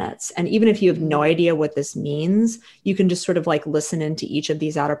outer planets. And even if you have no idea what this means, you can just sort of like listen into each of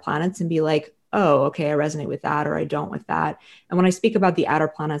these outer planets and be like, oh, okay, I resonate with that, or I don't with that. And when I speak about the outer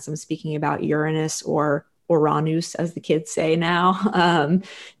planets, I'm speaking about Uranus or Uranus, as the kids say now,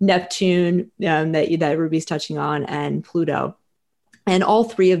 Neptune, that Ruby's touching on, and Pluto. And all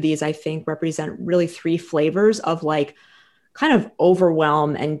 3 of these, I think, represent really 3 flavors of like kind of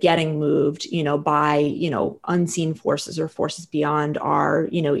overwhelm and getting moved, by, unseen forces or forces beyond our,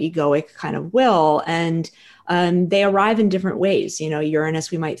 egoic kind of will. And they arrive in different ways.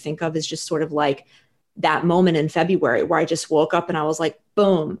 Uranus we might think of as just sort of like that moment in February where I just woke up and I was like,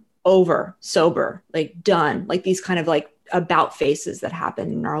 boom, over, sober, like done, like these kind of like about faces that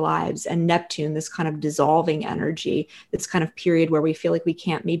happen in our lives. And Neptune, this kind of dissolving energy, this kind of period where we feel like we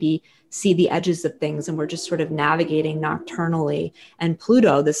can't maybe see the edges of things and we're just sort of navigating nocturnally. And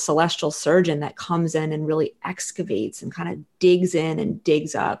Pluto, this celestial surgeon that comes in and really excavates and kind of digs in and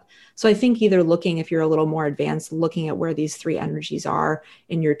digs up. So I think either looking, if you're a little more advanced, looking at where these 3 energies are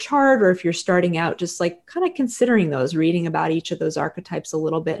in your chart, or if you're starting out, just like kind of considering those, reading about each of those archetypes a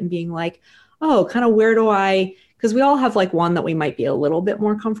little bit and being like, oh, kind of where do I, because we all have like one that we might be a little bit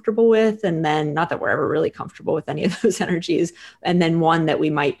more comfortable with. And then not that we're ever really comfortable with any of those energies. And then one that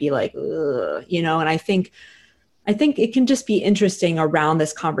we might be like, ugh, and I think I think it can just be interesting around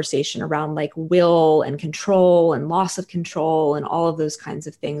this conversation around like will and control and loss of control and all of those kinds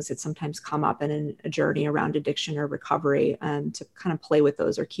of things that sometimes come up in a journey around addiction or recovery, to kind of play with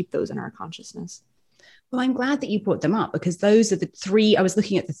those or keep those in our consciousness. Well, I'm glad that you brought them up, because those are the three. I was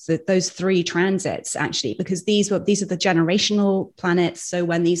looking at those three transits actually, because these are the generational planets. So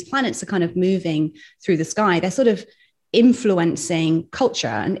when these planets are kind of moving through the sky, they're sort of influencing culture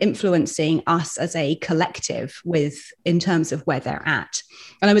and influencing us as a collective in terms of where they're at.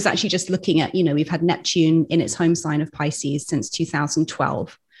 And I was actually just looking at, we've had Neptune in its home sign of Pisces since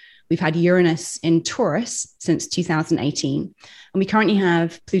 2012. We've had Uranus in Taurus since 2018. And we currently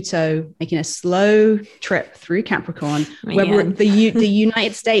have Pluto making a slow trip through Capricorn, where the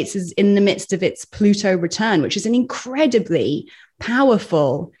United States is in the midst of its Pluto return, which is an incredibly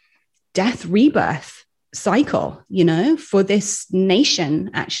powerful death rebirth cycle, for this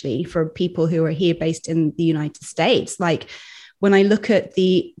nation, actually, for people who are here based in the United States. Like when I look at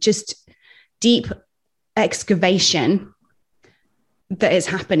the just deep excavation that is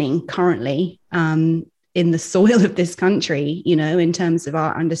happening currently in the soil of this country, in terms of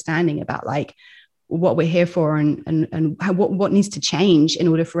our understanding about like what we're here for and how, what needs to change in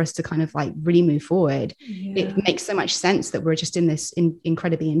order for us to kind of like really move forward. Yeah. It makes so much sense that we're just in this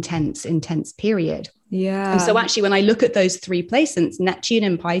incredibly intense period. Yeah. And so actually, when I look at those three placements, Neptune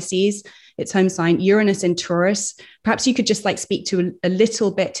in Pisces, its home sign, Uranus in Taurus, perhaps you could just like speak to a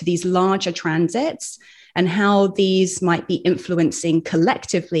little bit to these larger transits and how these might be influencing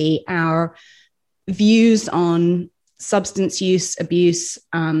collectively our views on substance use, abuse,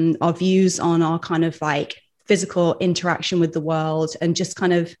 our views on our kind of like physical interaction with the world, and just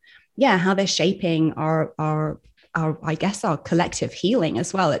kind of, how they're shaping our I guess our collective healing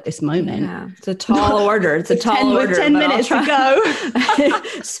as well at this moment. Yeah, it's a tall order. It's a tall order. 10 minutes to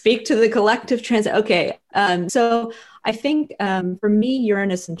go. Speak to the collective transit. Okay. So I think for me,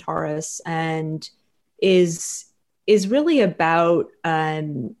 Uranus and Taurus is really about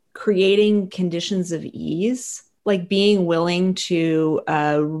creating conditions of ease, like being willing to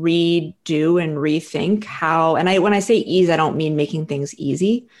read, do, and rethink how, and when I say ease, I don't mean making things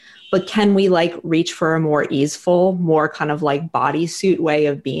easy, but can we like reach for a more easeful, more kind of like bodysuit way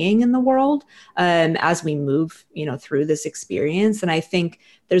of being in the world as we move, through this experience? And I think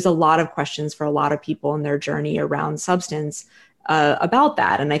there's a lot of questions for a lot of people in their journey around substance about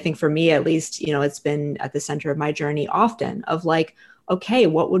that. And I think for me, at least, it's been at the center of my journey often of like, okay,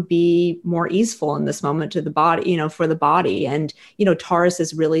 what would be more easeful in this moment to the body, for the body? And, Taurus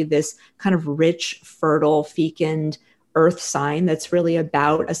is really this kind of rich, fertile, fecund earth sign that's really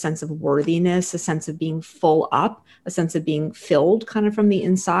about a sense of worthiness, a sense of being full up, a sense of being filled kind of from the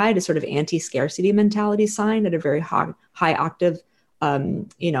inside, a sort of anti-scarcity mentality sign at a very high octave,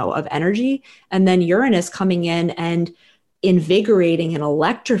 of energy. And then Uranus coming in and invigorating and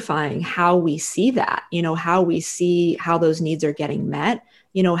electrifying how we see that, how we see how those needs are getting met,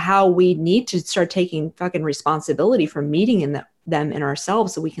 how we need to start taking fucking responsibility for meeting them in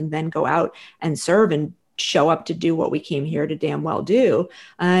ourselves so we can then go out and serve and show up to do what we came here to damn well do.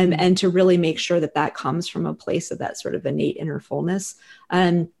 And to really make sure that comes from a place of that sort of innate inner fullness.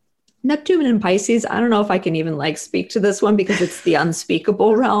 Neptune and Pisces, I don't know if I can even like speak to this one because it's the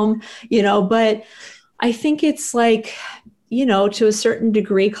unspeakable realm, but I think it's like, to a certain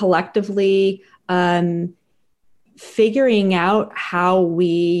degree, collectively figuring out how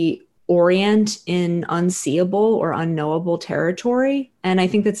we orient in unseeable or unknowable territory. And I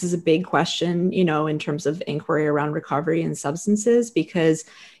think this is a big question, in terms of inquiry around recovery and substances, because,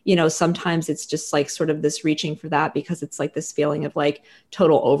 sometimes it's just like sort of this reaching for that because it's like this feeling of like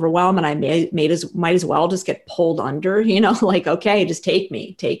total overwhelm. And I might as well just get pulled under, like, okay, just take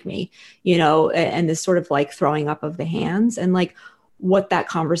me, and this sort of like throwing up of the hands, and like what that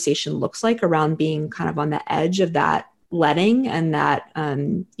conversation looks like around being kind of on the edge of that letting and that,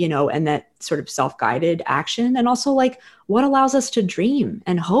 and that sort of self-guided action. And also like what allows us to dream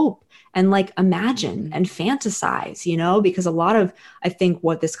and hope and like imagine and fantasize, because a lot of, I think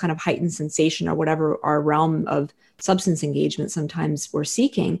what this kind of heightened sensation or whatever our realm of substance engagement sometimes we're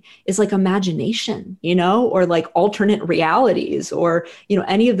seeking is like imagination, or like alternate realities, or,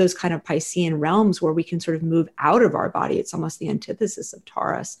 any of those kind of Piscean realms where we can sort of move out of our body. It's almost the antithesis of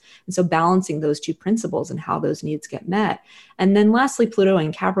Taurus. And so balancing those two principles and how those needs get met. And then lastly, Pluto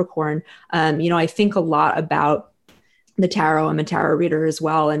and Capricorn, I think a lot about the tarot. I'm a tarot reader as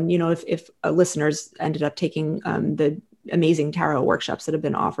well. And, if listeners ended up taking the amazing tarot workshops that have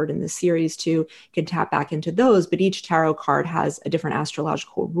been offered in this series too. You can tap back into those, but each tarot card has a different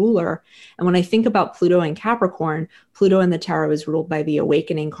astrological ruler. And when I think about Pluto and Capricorn, Pluto in the tarot is ruled by the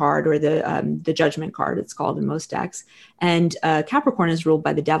awakening card, or the judgment card, it's called in most decks. And Capricorn is ruled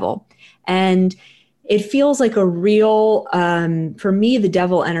by the devil. And it feels like a real, for me, the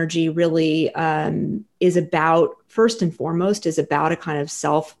devil energy really is about, first and foremost, is about a kind of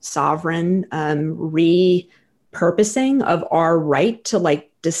self-sovereign repurposing of our right to like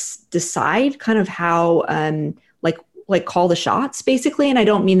decide kind of how, like call the shots, basically. And I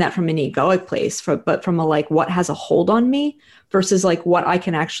don't mean that from an egoic place, but from a like what has a hold on me versus like what I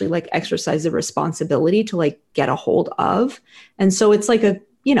can actually like exercise the responsibility to like get a hold of. And so it's like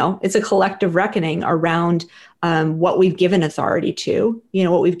it's a collective reckoning around what we've given authority to,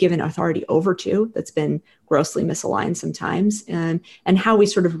 what we've given authority over to that's been grossly misaligned sometimes, and how we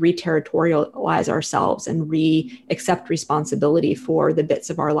sort of re-territorialize ourselves and accept responsibility for the bits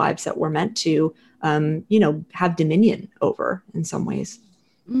of our lives that we're meant to, have dominion over in some ways.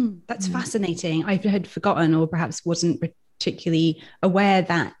 That's fascinating. I had forgotten, or perhaps wasn't particularly aware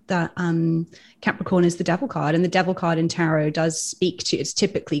that Capricorn is the devil card, and the devil card in tarot does speak to, it's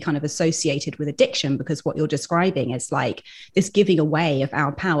typically kind of associated with addiction, because what you're describing is like this giving away of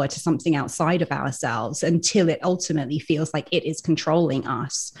our power to something outside of ourselves until it ultimately feels like it is controlling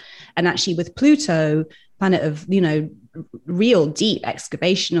us. And actually with Pluto, planet of, real deep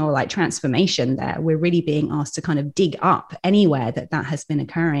excavation or like transformation there, we're really being asked to kind of dig up anywhere that has been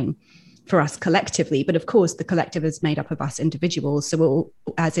occurring for us collectively. But of course, the collective is made up of us individuals. So we're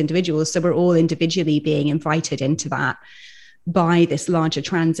all individually being invited into that by this larger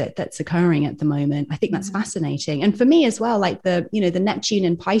transit that's occurring at the moment. I think that's fascinating. And for me as well, like the Neptune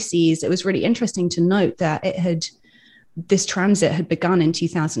in Pisces, it was really interesting to note that this transit had begun in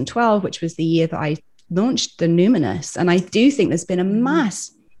 2012, which was the year that I launched the Numinous. And I do think there's been a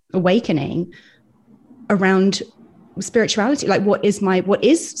mass awakening around spirituality. Like what is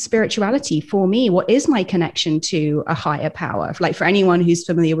spirituality for me? What is my connection to a higher power? Like for anyone who's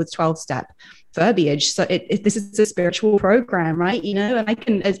familiar with 12-step verbiage. So this is a spiritual program, right? And I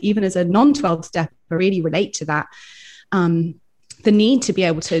can, even as a non-12-step, really relate to that. The need to be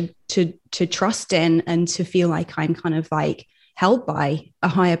able to trust in and to feel like I'm kind of like held by a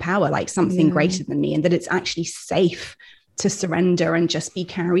higher power, like something greater than me, and that it's actually safe to surrender and just be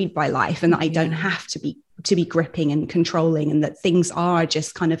carried by life, and that I don't have to be gripping and controlling, and that things are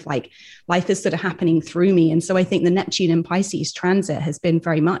just kind of like life is sort of happening through me. And so I think the Neptune and Pisces transit has been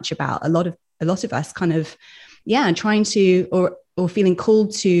very much about a lot of us kind of trying to or feeling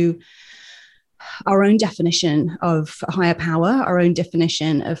called to our own definition of higher power, our own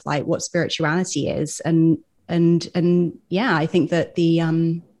definition of like what spirituality is. And I think that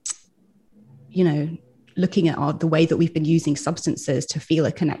the looking at the way that we've been using substances to feel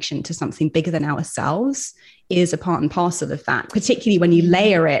a connection to something bigger than ourselves is a part and parcel of that, particularly when you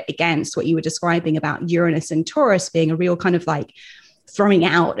layer it against what you were describing about Uranus and Taurus being a real kind of like throwing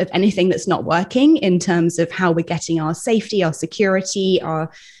out of anything that's not working in terms of how we're getting our safety, our security, our,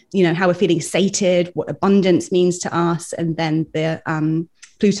 how we're feeling sated, what abundance means to us. And then the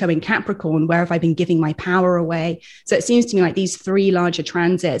Pluto in Capricorn, where have I been giving my power away? So it seems to me like these three larger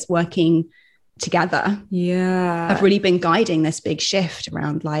transits working together have really been guiding this big shift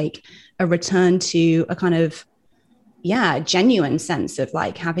around like a return to a kind of genuine sense of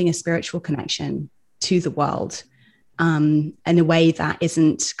like having a spiritual connection to the world in a way that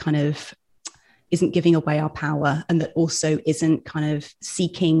isn't giving away our power, and that also isn't kind of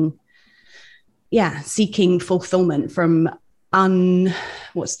seeking fulfillment from unsavory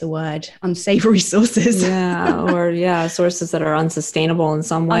sources. Sources that are unsustainable in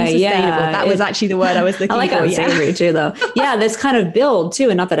some way. That was actually the word I was looking for. I like unsavory too, though. This kind of build too,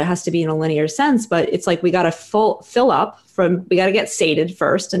 and not that it has to be in a linear sense, but it's like we got to fill up we got to get sated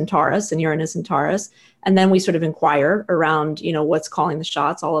first in Taurus and Uranus and Taurus, and then we sort of inquire around, what's calling the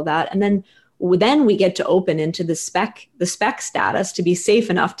shots, all of that, and then we get to open into the spec status to be safe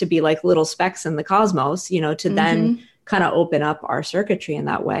enough to be like little specks in the cosmos, to then kind of open up our circuitry in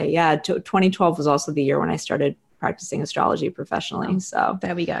that way. 2012 was also the year when I started practicing astrology professionally. So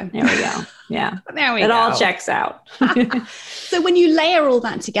there we go. Yeah. It all checks out. So when you layer all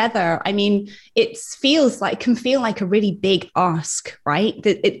that together, I mean, it can feel like a really big ask, right?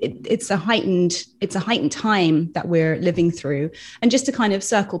 It's a heightened time that we're living through. And just to kind of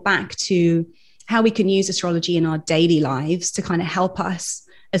circle back to how we can use astrology in our daily lives to kind of help us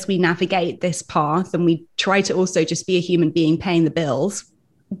as we navigate this path, and we try to also just be a human being paying the bills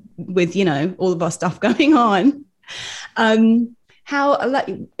with, all of our stuff going on. how, like,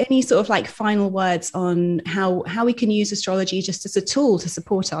 any sort of like final words on how we can use astrology just as a tool to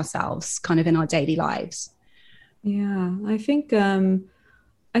support ourselves kind of in our daily lives? Yeah, I think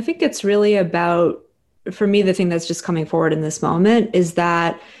it's really about, for me, the thing that's just coming forward in this moment is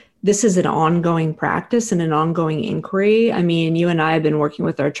that this is an ongoing practice and an ongoing inquiry. I mean, you and I have been working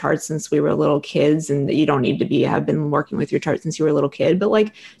with our charts since we were little kids, and you don't need to have been working with your chart since you were a little kid, but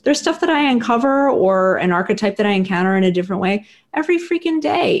like there's stuff that I uncover or an archetype that I encounter in a different way every freaking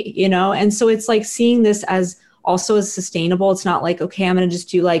day, you know? And so it's like seeing this as also as sustainable. It's not like, okay, I'm going to just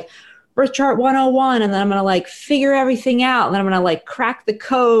do like birth chart 101 and then I'm going to like figure everything out and then I'm going to like crack the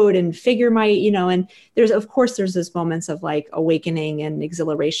code and figure my, you know, and there's, of course, there's those moments of like awakening and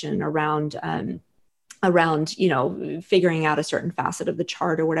exhilaration around, you know, figuring out a certain facet of the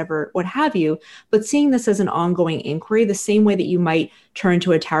chart or whatever, what have you, but seeing this as an ongoing inquiry, the same way that you might turn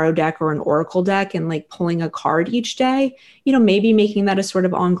to a tarot deck or an oracle deck and like pulling a card each day, you know, maybe making that a sort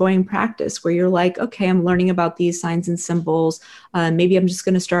of ongoing practice where you're like, okay, I'm learning about these signs and symbols. Maybe I'm just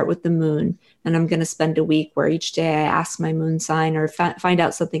going to start with the moon and I'm going to spend a week where each day I ask my moon sign or find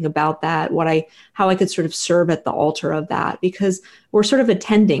out something about that, how I could sort of serve at the altar of that, because we're sort of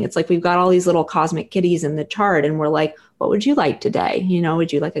attending. It's like we've got all these little cosmic kitties in the chart and we're like, what would you like today? You know,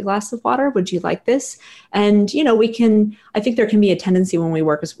 would you like a glass of water? Would you like this? And, you know, I think there can be a tendency when we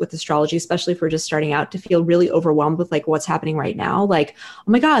work with astrology, especially if we're just starting out, to feel really overwhelmed with like what's happening right now. Like,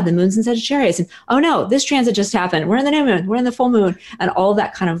 oh my God, the moon's in Sagittarius. And oh no, this transit just happened. We're in the new moon, we're in the full moon, and all of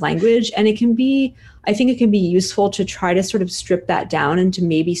that kind of language. And I think it can be useful to try to sort of strip that down and to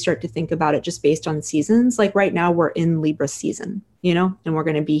maybe start to think about it just based on seasons. Like right now we're in Libra season, you know, and we're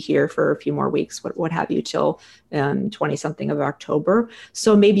going to be here for a few more weeks, what have you, till 20 something of October.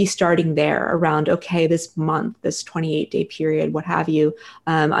 So maybe starting there around, okay, this month, this 28-day period, what have you,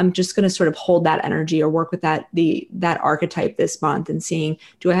 I'm just going to sort of hold that energy or work with that archetype this month and seeing,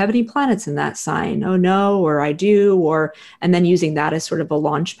 do I have any planets in that sign? Oh no, or I do, and then using that as sort of a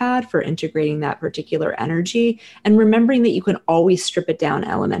launch pad for integrating that particular energy, and remembering that you can always strip it down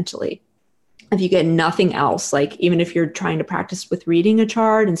elementally. If you get nothing else, like even if you're trying to practice with reading a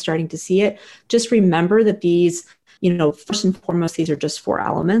chart and starting to see it, just remember that these, you know, first and foremost, these are just 4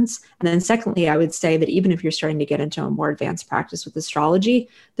 elements. And then secondly, I would say that even if you're starting to get into a more advanced practice with astrology,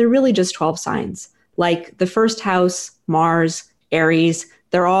 they're really just 12 signs. Like the first house, Mars, Aries,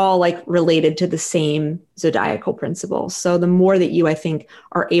 they're all like related to the same zodiacal principles. So the more that you, I think,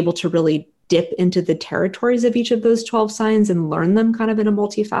 are able to really dip into the territories of each of those 12 signs and learn them kind of in a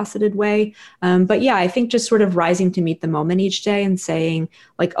multifaceted way. But yeah, I think just sort of rising to meet the moment each day and saying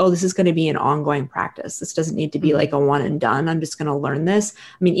like, oh, this is going to be an ongoing practice. This doesn't need to be like a one and done. I'm just going to learn this.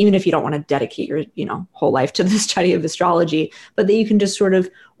 I mean, even if you don't want to dedicate your, you know, whole life to the study of astrology, but that you can just sort of,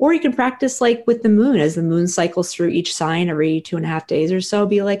 or you can practice like with the moon, as the moon cycles through each sign every 2.5 days or so,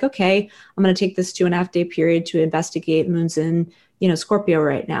 be like, okay, I'm going to take this 2.5 day period to investigate moons in, you know, Scorpio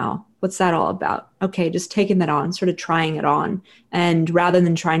right now. What's that all about? Okay, just taking that on, sort of trying it on. And rather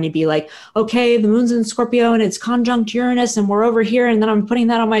than trying to be like, okay, the moon's in Scorpio and it's conjunct Uranus and we're over here and then I'm putting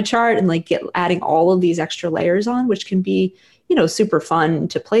that on my chart and like adding all of these extra layers on, which can be, you know, super fun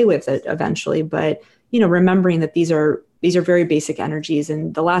to play with it eventually. But, you know, remembering that these are very basic energies.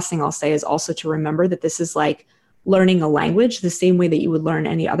 And the last thing I'll say is also to remember that this is like learning a language the same way that you would learn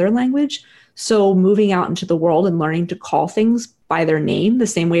any other language. So moving out into the world and learning to call things by their name, the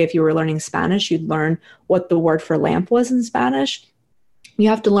same way if you were learning Spanish, you'd learn what the word for lamp was in Spanish. You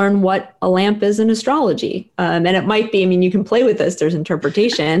have to learn what a lamp is in astrology. And it might be, I mean, you can play with this, there's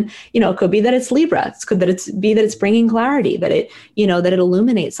interpretation, you know, it could be that it's Libra. It could be that it's bringing clarity, that it, you know, that it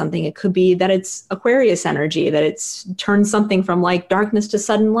illuminates something. It could be that it's Aquarius energy, that it's turned something from like darkness to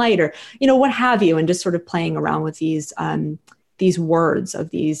sudden light, or, you know, what have you, and just sort of playing around with these words of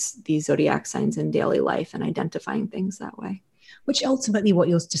these zodiac signs in daily life and identifying things that way. Which ultimately what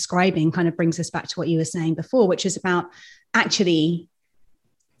you're describing kind of brings us back to what you were saying before, which is about actually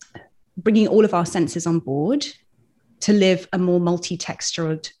bringing all of our senses on board to live a more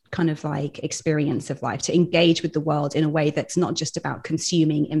multi-textured kind of like experience of life, to engage with the world in a way that's not just about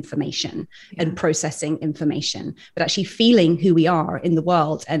consuming information and processing information, but actually feeling who we are in the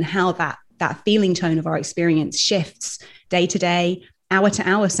world and how that feeling tone of our experience shifts day to day, hour to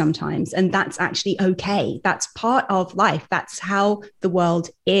hour sometimes. And that's actually okay. That's part of life. That's how the world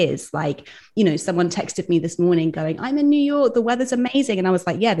is. Like, you know, someone texted me this morning going, I'm in New York, the weather's amazing. And I was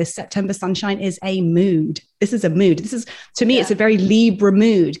like, yeah, this September sunshine is a mood. This is a mood. This is, to me, it's a very Libra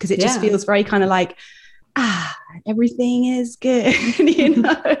mood, because it just feels very kind of like everything is good,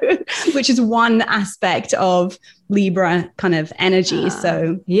 which is one aspect of Libra kind of energy.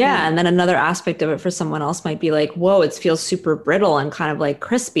 Yeah. And then another aspect of it for someone else might be like, whoa, it feels super brittle and kind of like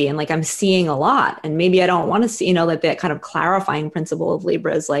crispy. And like, I'm seeing a lot. And maybe I don't want to see, like that kind of clarifying principle of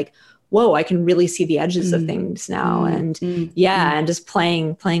Libra is like, whoa, I can really see the edges of things now. And and just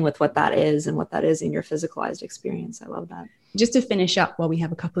playing with what that is and what that is in your physicalized experience. I love that. Just to finish up while we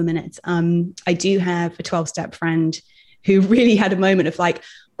have a couple of minutes, I do have a 12-step friend who really had a moment of like,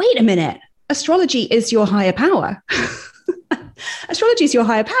 wait a minute, astrology is your higher power. Astrology is your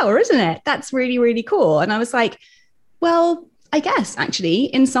higher power, isn't it? That's really, really cool. And I was like, well, I guess actually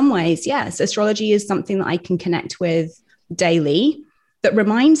in some ways, yes, astrology is something that I can connect with daily that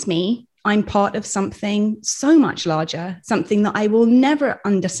reminds me I'm part of something so much larger, something that I will never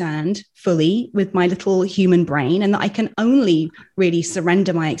understand fully with my little human brain, and that I can only really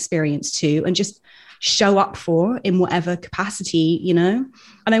surrender my experience to and just show up for in whatever capacity, And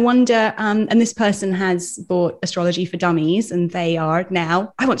I wonder, and this person has bought Astrology for Dummies, and they are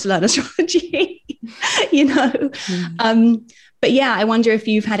now, I want to learn astrology, But yeah, I wonder if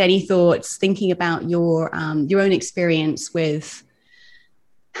you've had any thoughts thinking about your own experience with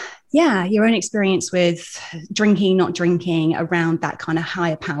drinking, not drinking, around that kind of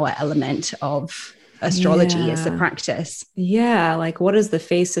higher power element of astrology as a practice. Yeah. Like, what is the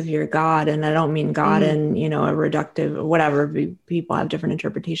face of your God? And I don't mean God in, a reductive or whatever. People have different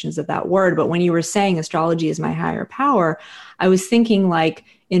interpretations of that word. But when you were saying astrology is my higher power, I was thinking like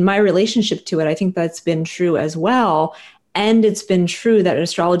in my relationship to it, I think that's been true as well. And it's been true that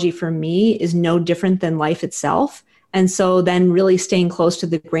astrology for me is no different than life itself. And so then really staying close to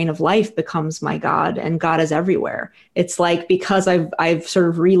the grain of life becomes my God, and God is everywhere. It's like, because I've sort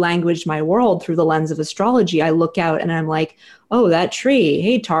of relanguaged my world through the lens of astrology, I look out and I'm like, oh, that tree,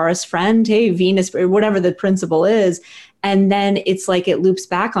 hey, Taurus friend, hey, Venus, or whatever the principle is. And then it's like it loops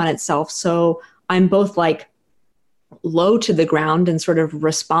back on itself. So I'm both like low to the ground and sort of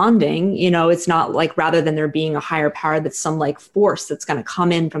responding, it's not like, rather than there being a higher power that's some like force that's going to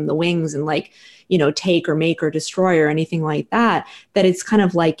come in from the wings and like, take or make or destroy or anything like that, that it's kind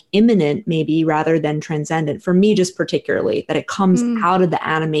of like imminent maybe rather than transcendent for me, just particularly that it comes out of the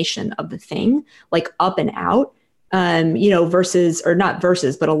animation of the thing, like up and out, versus, or not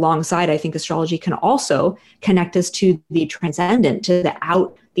versus, but alongside, I think astrology can also connect us to the transcendent, to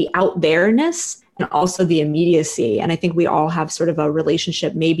the out there-ness, and also the immediacy. And I think we all have sort of a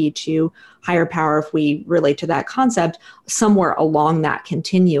relationship maybe to higher power, if we relate to that concept, somewhere along that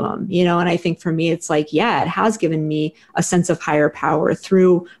continuum, and I think for me, it's like, yeah, it has given me a sense of higher power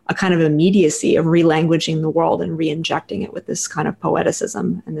through a kind of immediacy of relanguaging the world and re-injecting it with this kind of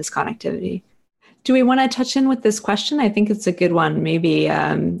poeticism and this connectivity. Do we want to touch in with this question? I think it's a good one. Maybe.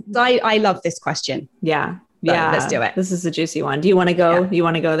 I love this question. Yeah. Yeah, let's do it. This is a juicy one. Do you want to go? Yeah. You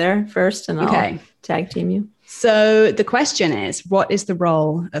want to go there first, and I'll tag team you? So the question is, what is the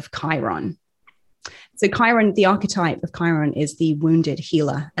role of Chiron? So Chiron, the archetype of Chiron is the wounded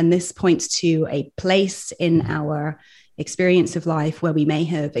healer, and this points to a place in our experience of life where we may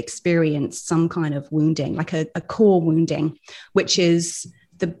have experienced some kind of wounding, like a core wounding, which is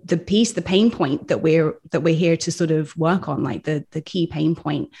the piece, the pain point that we're here to sort of work on, like the key pain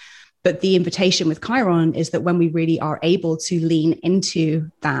point. But the invitation with Chiron is that when we really are able to lean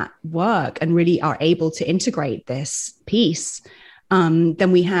into that work and really are able to integrate this piece,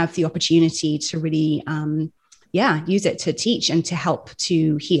 then we have the opportunity to really, use it to teach and to help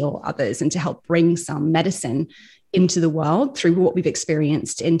to heal others and to help bring some medicine into the world through what we've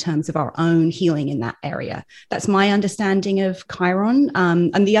experienced in terms of our own healing in that area. That's my understanding of Chiron.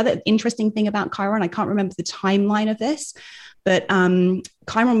 And the other interesting thing about Chiron, I can't remember the timeline of this, but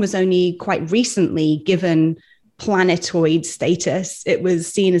Chiron was only quite recently given planetoid status. It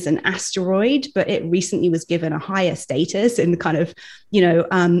was seen as an asteroid, but it recently was given a higher status in the kind of,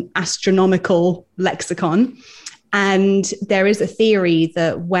 astronomical lexicon. And there is a theory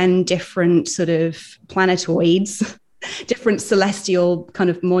that when different sort of planetoids, different celestial kind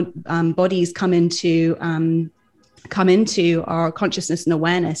of bodies come into our consciousness and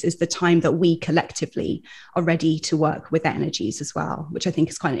awareness, is the time that we collectively are ready to work with their energies as well, which I think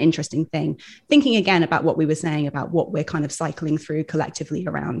is quite an interesting thing. Thinking again about what we were saying about what we're kind of cycling through collectively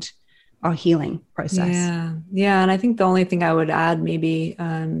around our healing process. Yeah. And I think the only thing I would add maybe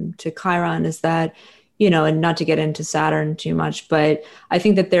to Chiron is that, and not to get into Saturn too much, but I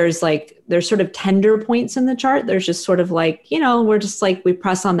think that there's sort of tender points in the chart. There's just sort of we're just we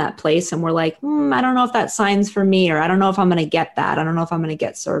press on that place and we're like, I don't know if that sign's for me, or I don't know if I'm going to get that. I don't know if I'm going to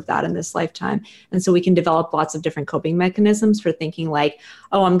get served that in this lifetime. And so we can develop lots of different coping mechanisms for thinking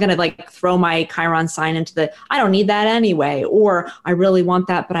oh, I'm going to throw my Chiron sign into I don't need that anyway, or I really want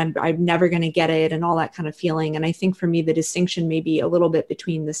that, but I'm never going to get it, and all that kind of feeling. And I think for me, the distinction may be a little bit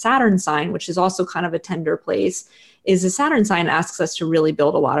between the Saturn sign, which is also kind of a tender place, is the Saturn sign asks us to really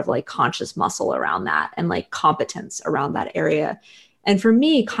build a lot of conscious muscle around that and competence around that area. And for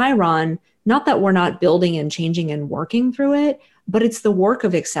me, Chiron, not that we're not building and changing and working through it, but it's the work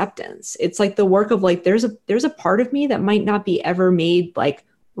of acceptance. It's the work of there's a part of me that might not be ever made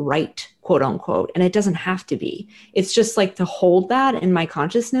right, quote unquote. And it doesn't have to be. It's just to hold that in my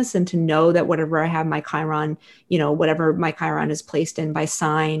consciousness and to know that whatever I have my Chiron, whatever my Chiron is placed in by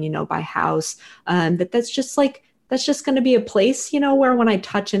sign, by house, that's just going to be a place, where when I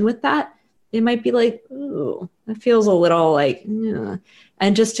touch in with that, it might be ooh, that feels a little yeah.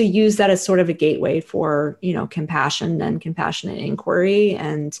 And just to use that as sort of a gateway for, compassion and compassionate inquiry.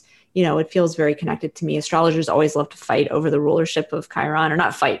 And, it feels very connected to me. Astrologers always love to fight over the rulership of Chiron, or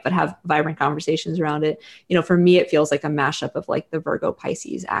not fight, but have vibrant conversations around it. For me, it feels like a mashup of the Virgo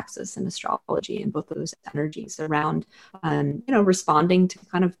Pisces axis in astrology, and both of those energies around, responding to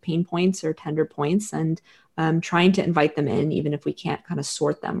kind of pain points or tender points, and trying to invite them in, even if we can't kind of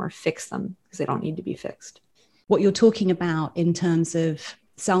sort them or fix them, because they don't need to be fixed. What you're talking about in terms of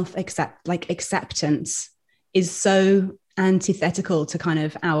acceptance is so antithetical to kind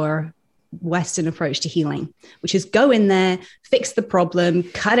of our Western approach to healing, which is go in there, fix the problem,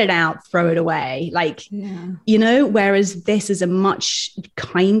 cut it out, throw it away. Whereas this is a much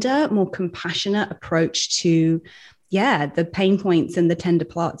kinder, more compassionate approach to, the pain points and the tender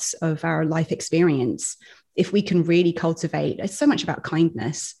parts of our life experience. If we can really cultivate, it's so much about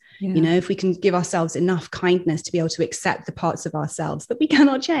kindness. Yeah. If we can give ourselves enough kindness to be able to accept the parts of ourselves that we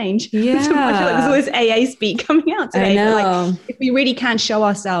cannot change. Yeah. I feel there's always AA speak coming out today. I know. If we really can show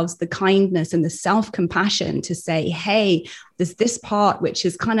ourselves the kindness and the self-compassion to say, hey, there's this part which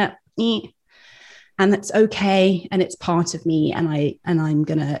is kind of, and that's okay, and it's part of me, and I'm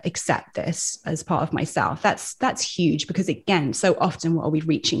going to accept this as part of myself. That's huge, because again, so often what are we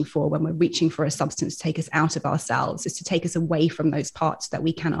reaching for when we're reaching for a substance to take us out of ourselves, is to take us away from those parts that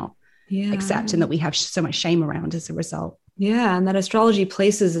we cannot accept and that we have so much shame around as a result. Yeah. And that astrology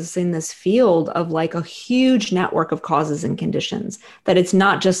places us in this field of a huge network of causes and conditions, that it's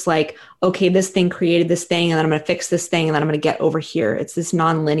not just okay, this thing created this thing, and then I'm going to fix this thing, and then I'm going to get over here. It's this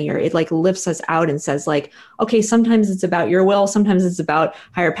non-linear. It lifts us out and says okay, sometimes it's about your will, sometimes it's about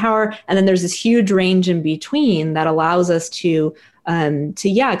higher power. And then there's this huge range in between that allows us to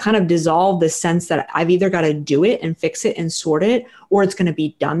kind of dissolve this sense that I've either got to do it and fix it and sort it, or it's going to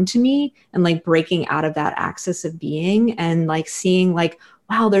be done to me, and breaking out of that axis of being and seeing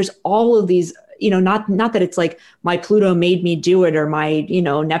wow, there's all of these, not that it's my Pluto made me do it, or my,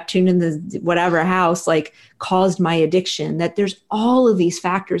 Neptune in the whatever house, caused my addiction, that there's all of these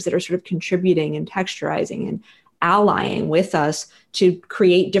factors that are sort of contributing and texturizing and allying with us to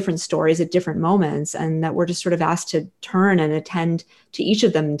create different stories at different moments, and that we're just sort of asked to turn and attend to each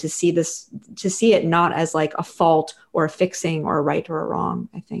of them, to see it not as a fault or a fixing or a right or a wrong,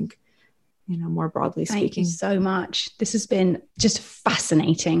 I think, more broadly speaking. Thank you so much. This has been just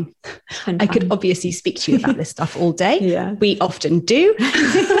fascinating. I could obviously speak to you about this stuff all day. Yeah. We often do.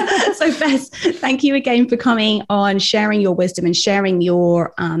 So Bess, thank you again for coming on, sharing your wisdom and sharing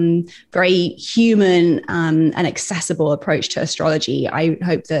your very human and accessible approach to astrology. I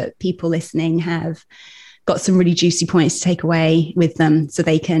hope that people listening have got some really juicy points to take away with them, so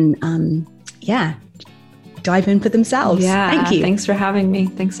they can, dive in for themselves. Yeah. Thank you. Thanks for having me.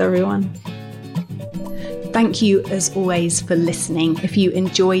 Thanks, everyone. Thank you, as always, for listening. If you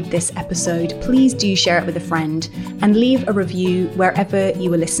enjoyed this episode, please do share it with a friend and leave a review wherever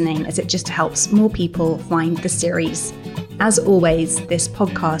you are listening, as it just helps more people find the series. As always, this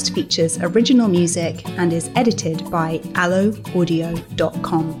podcast features original music and is edited by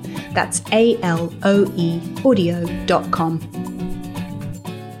aloeaudio.com. That's ALOE audio.com.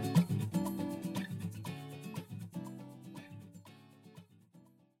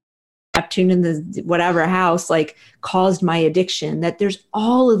 Neptune in the whatever house caused my addiction, that there's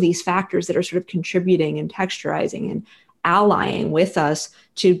all of these factors that are sort of contributing and texturizing and allying with us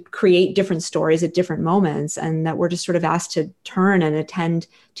to create different stories at different moments, and that we're just sort of asked to turn and attend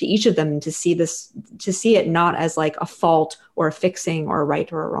to each of them, to see it not as a fault or a fixing or a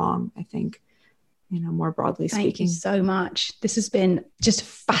right or a wrong, I think, more broadly speaking. Thank you so much. This has been just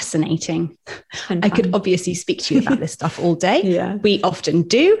fascinating. I could obviously speak to you about this stuff all day. Yeah. We often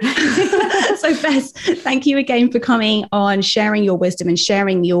do. So Bess, thank you again for coming on, sharing your wisdom and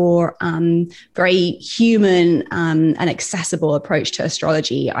sharing your very human and accessible approach to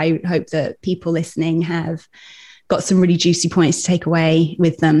astrology. I hope that people listening have got some really juicy points to take away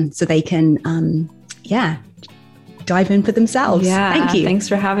with them so they can, dive in for themselves. Yeah. Thank you. Thanks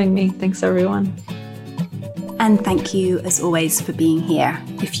for having me. Thanks, everyone. And thank you, as always, for being here.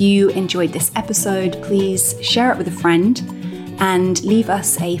 If you enjoyed this episode, please share it with a friend and leave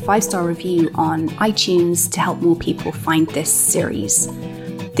us a 5-star review on iTunes to help more people find this series.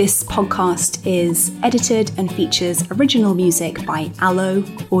 This podcast is edited and features original music by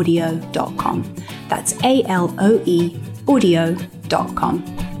aloeaudio.com. That's ALOE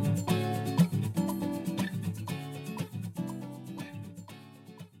audio.com.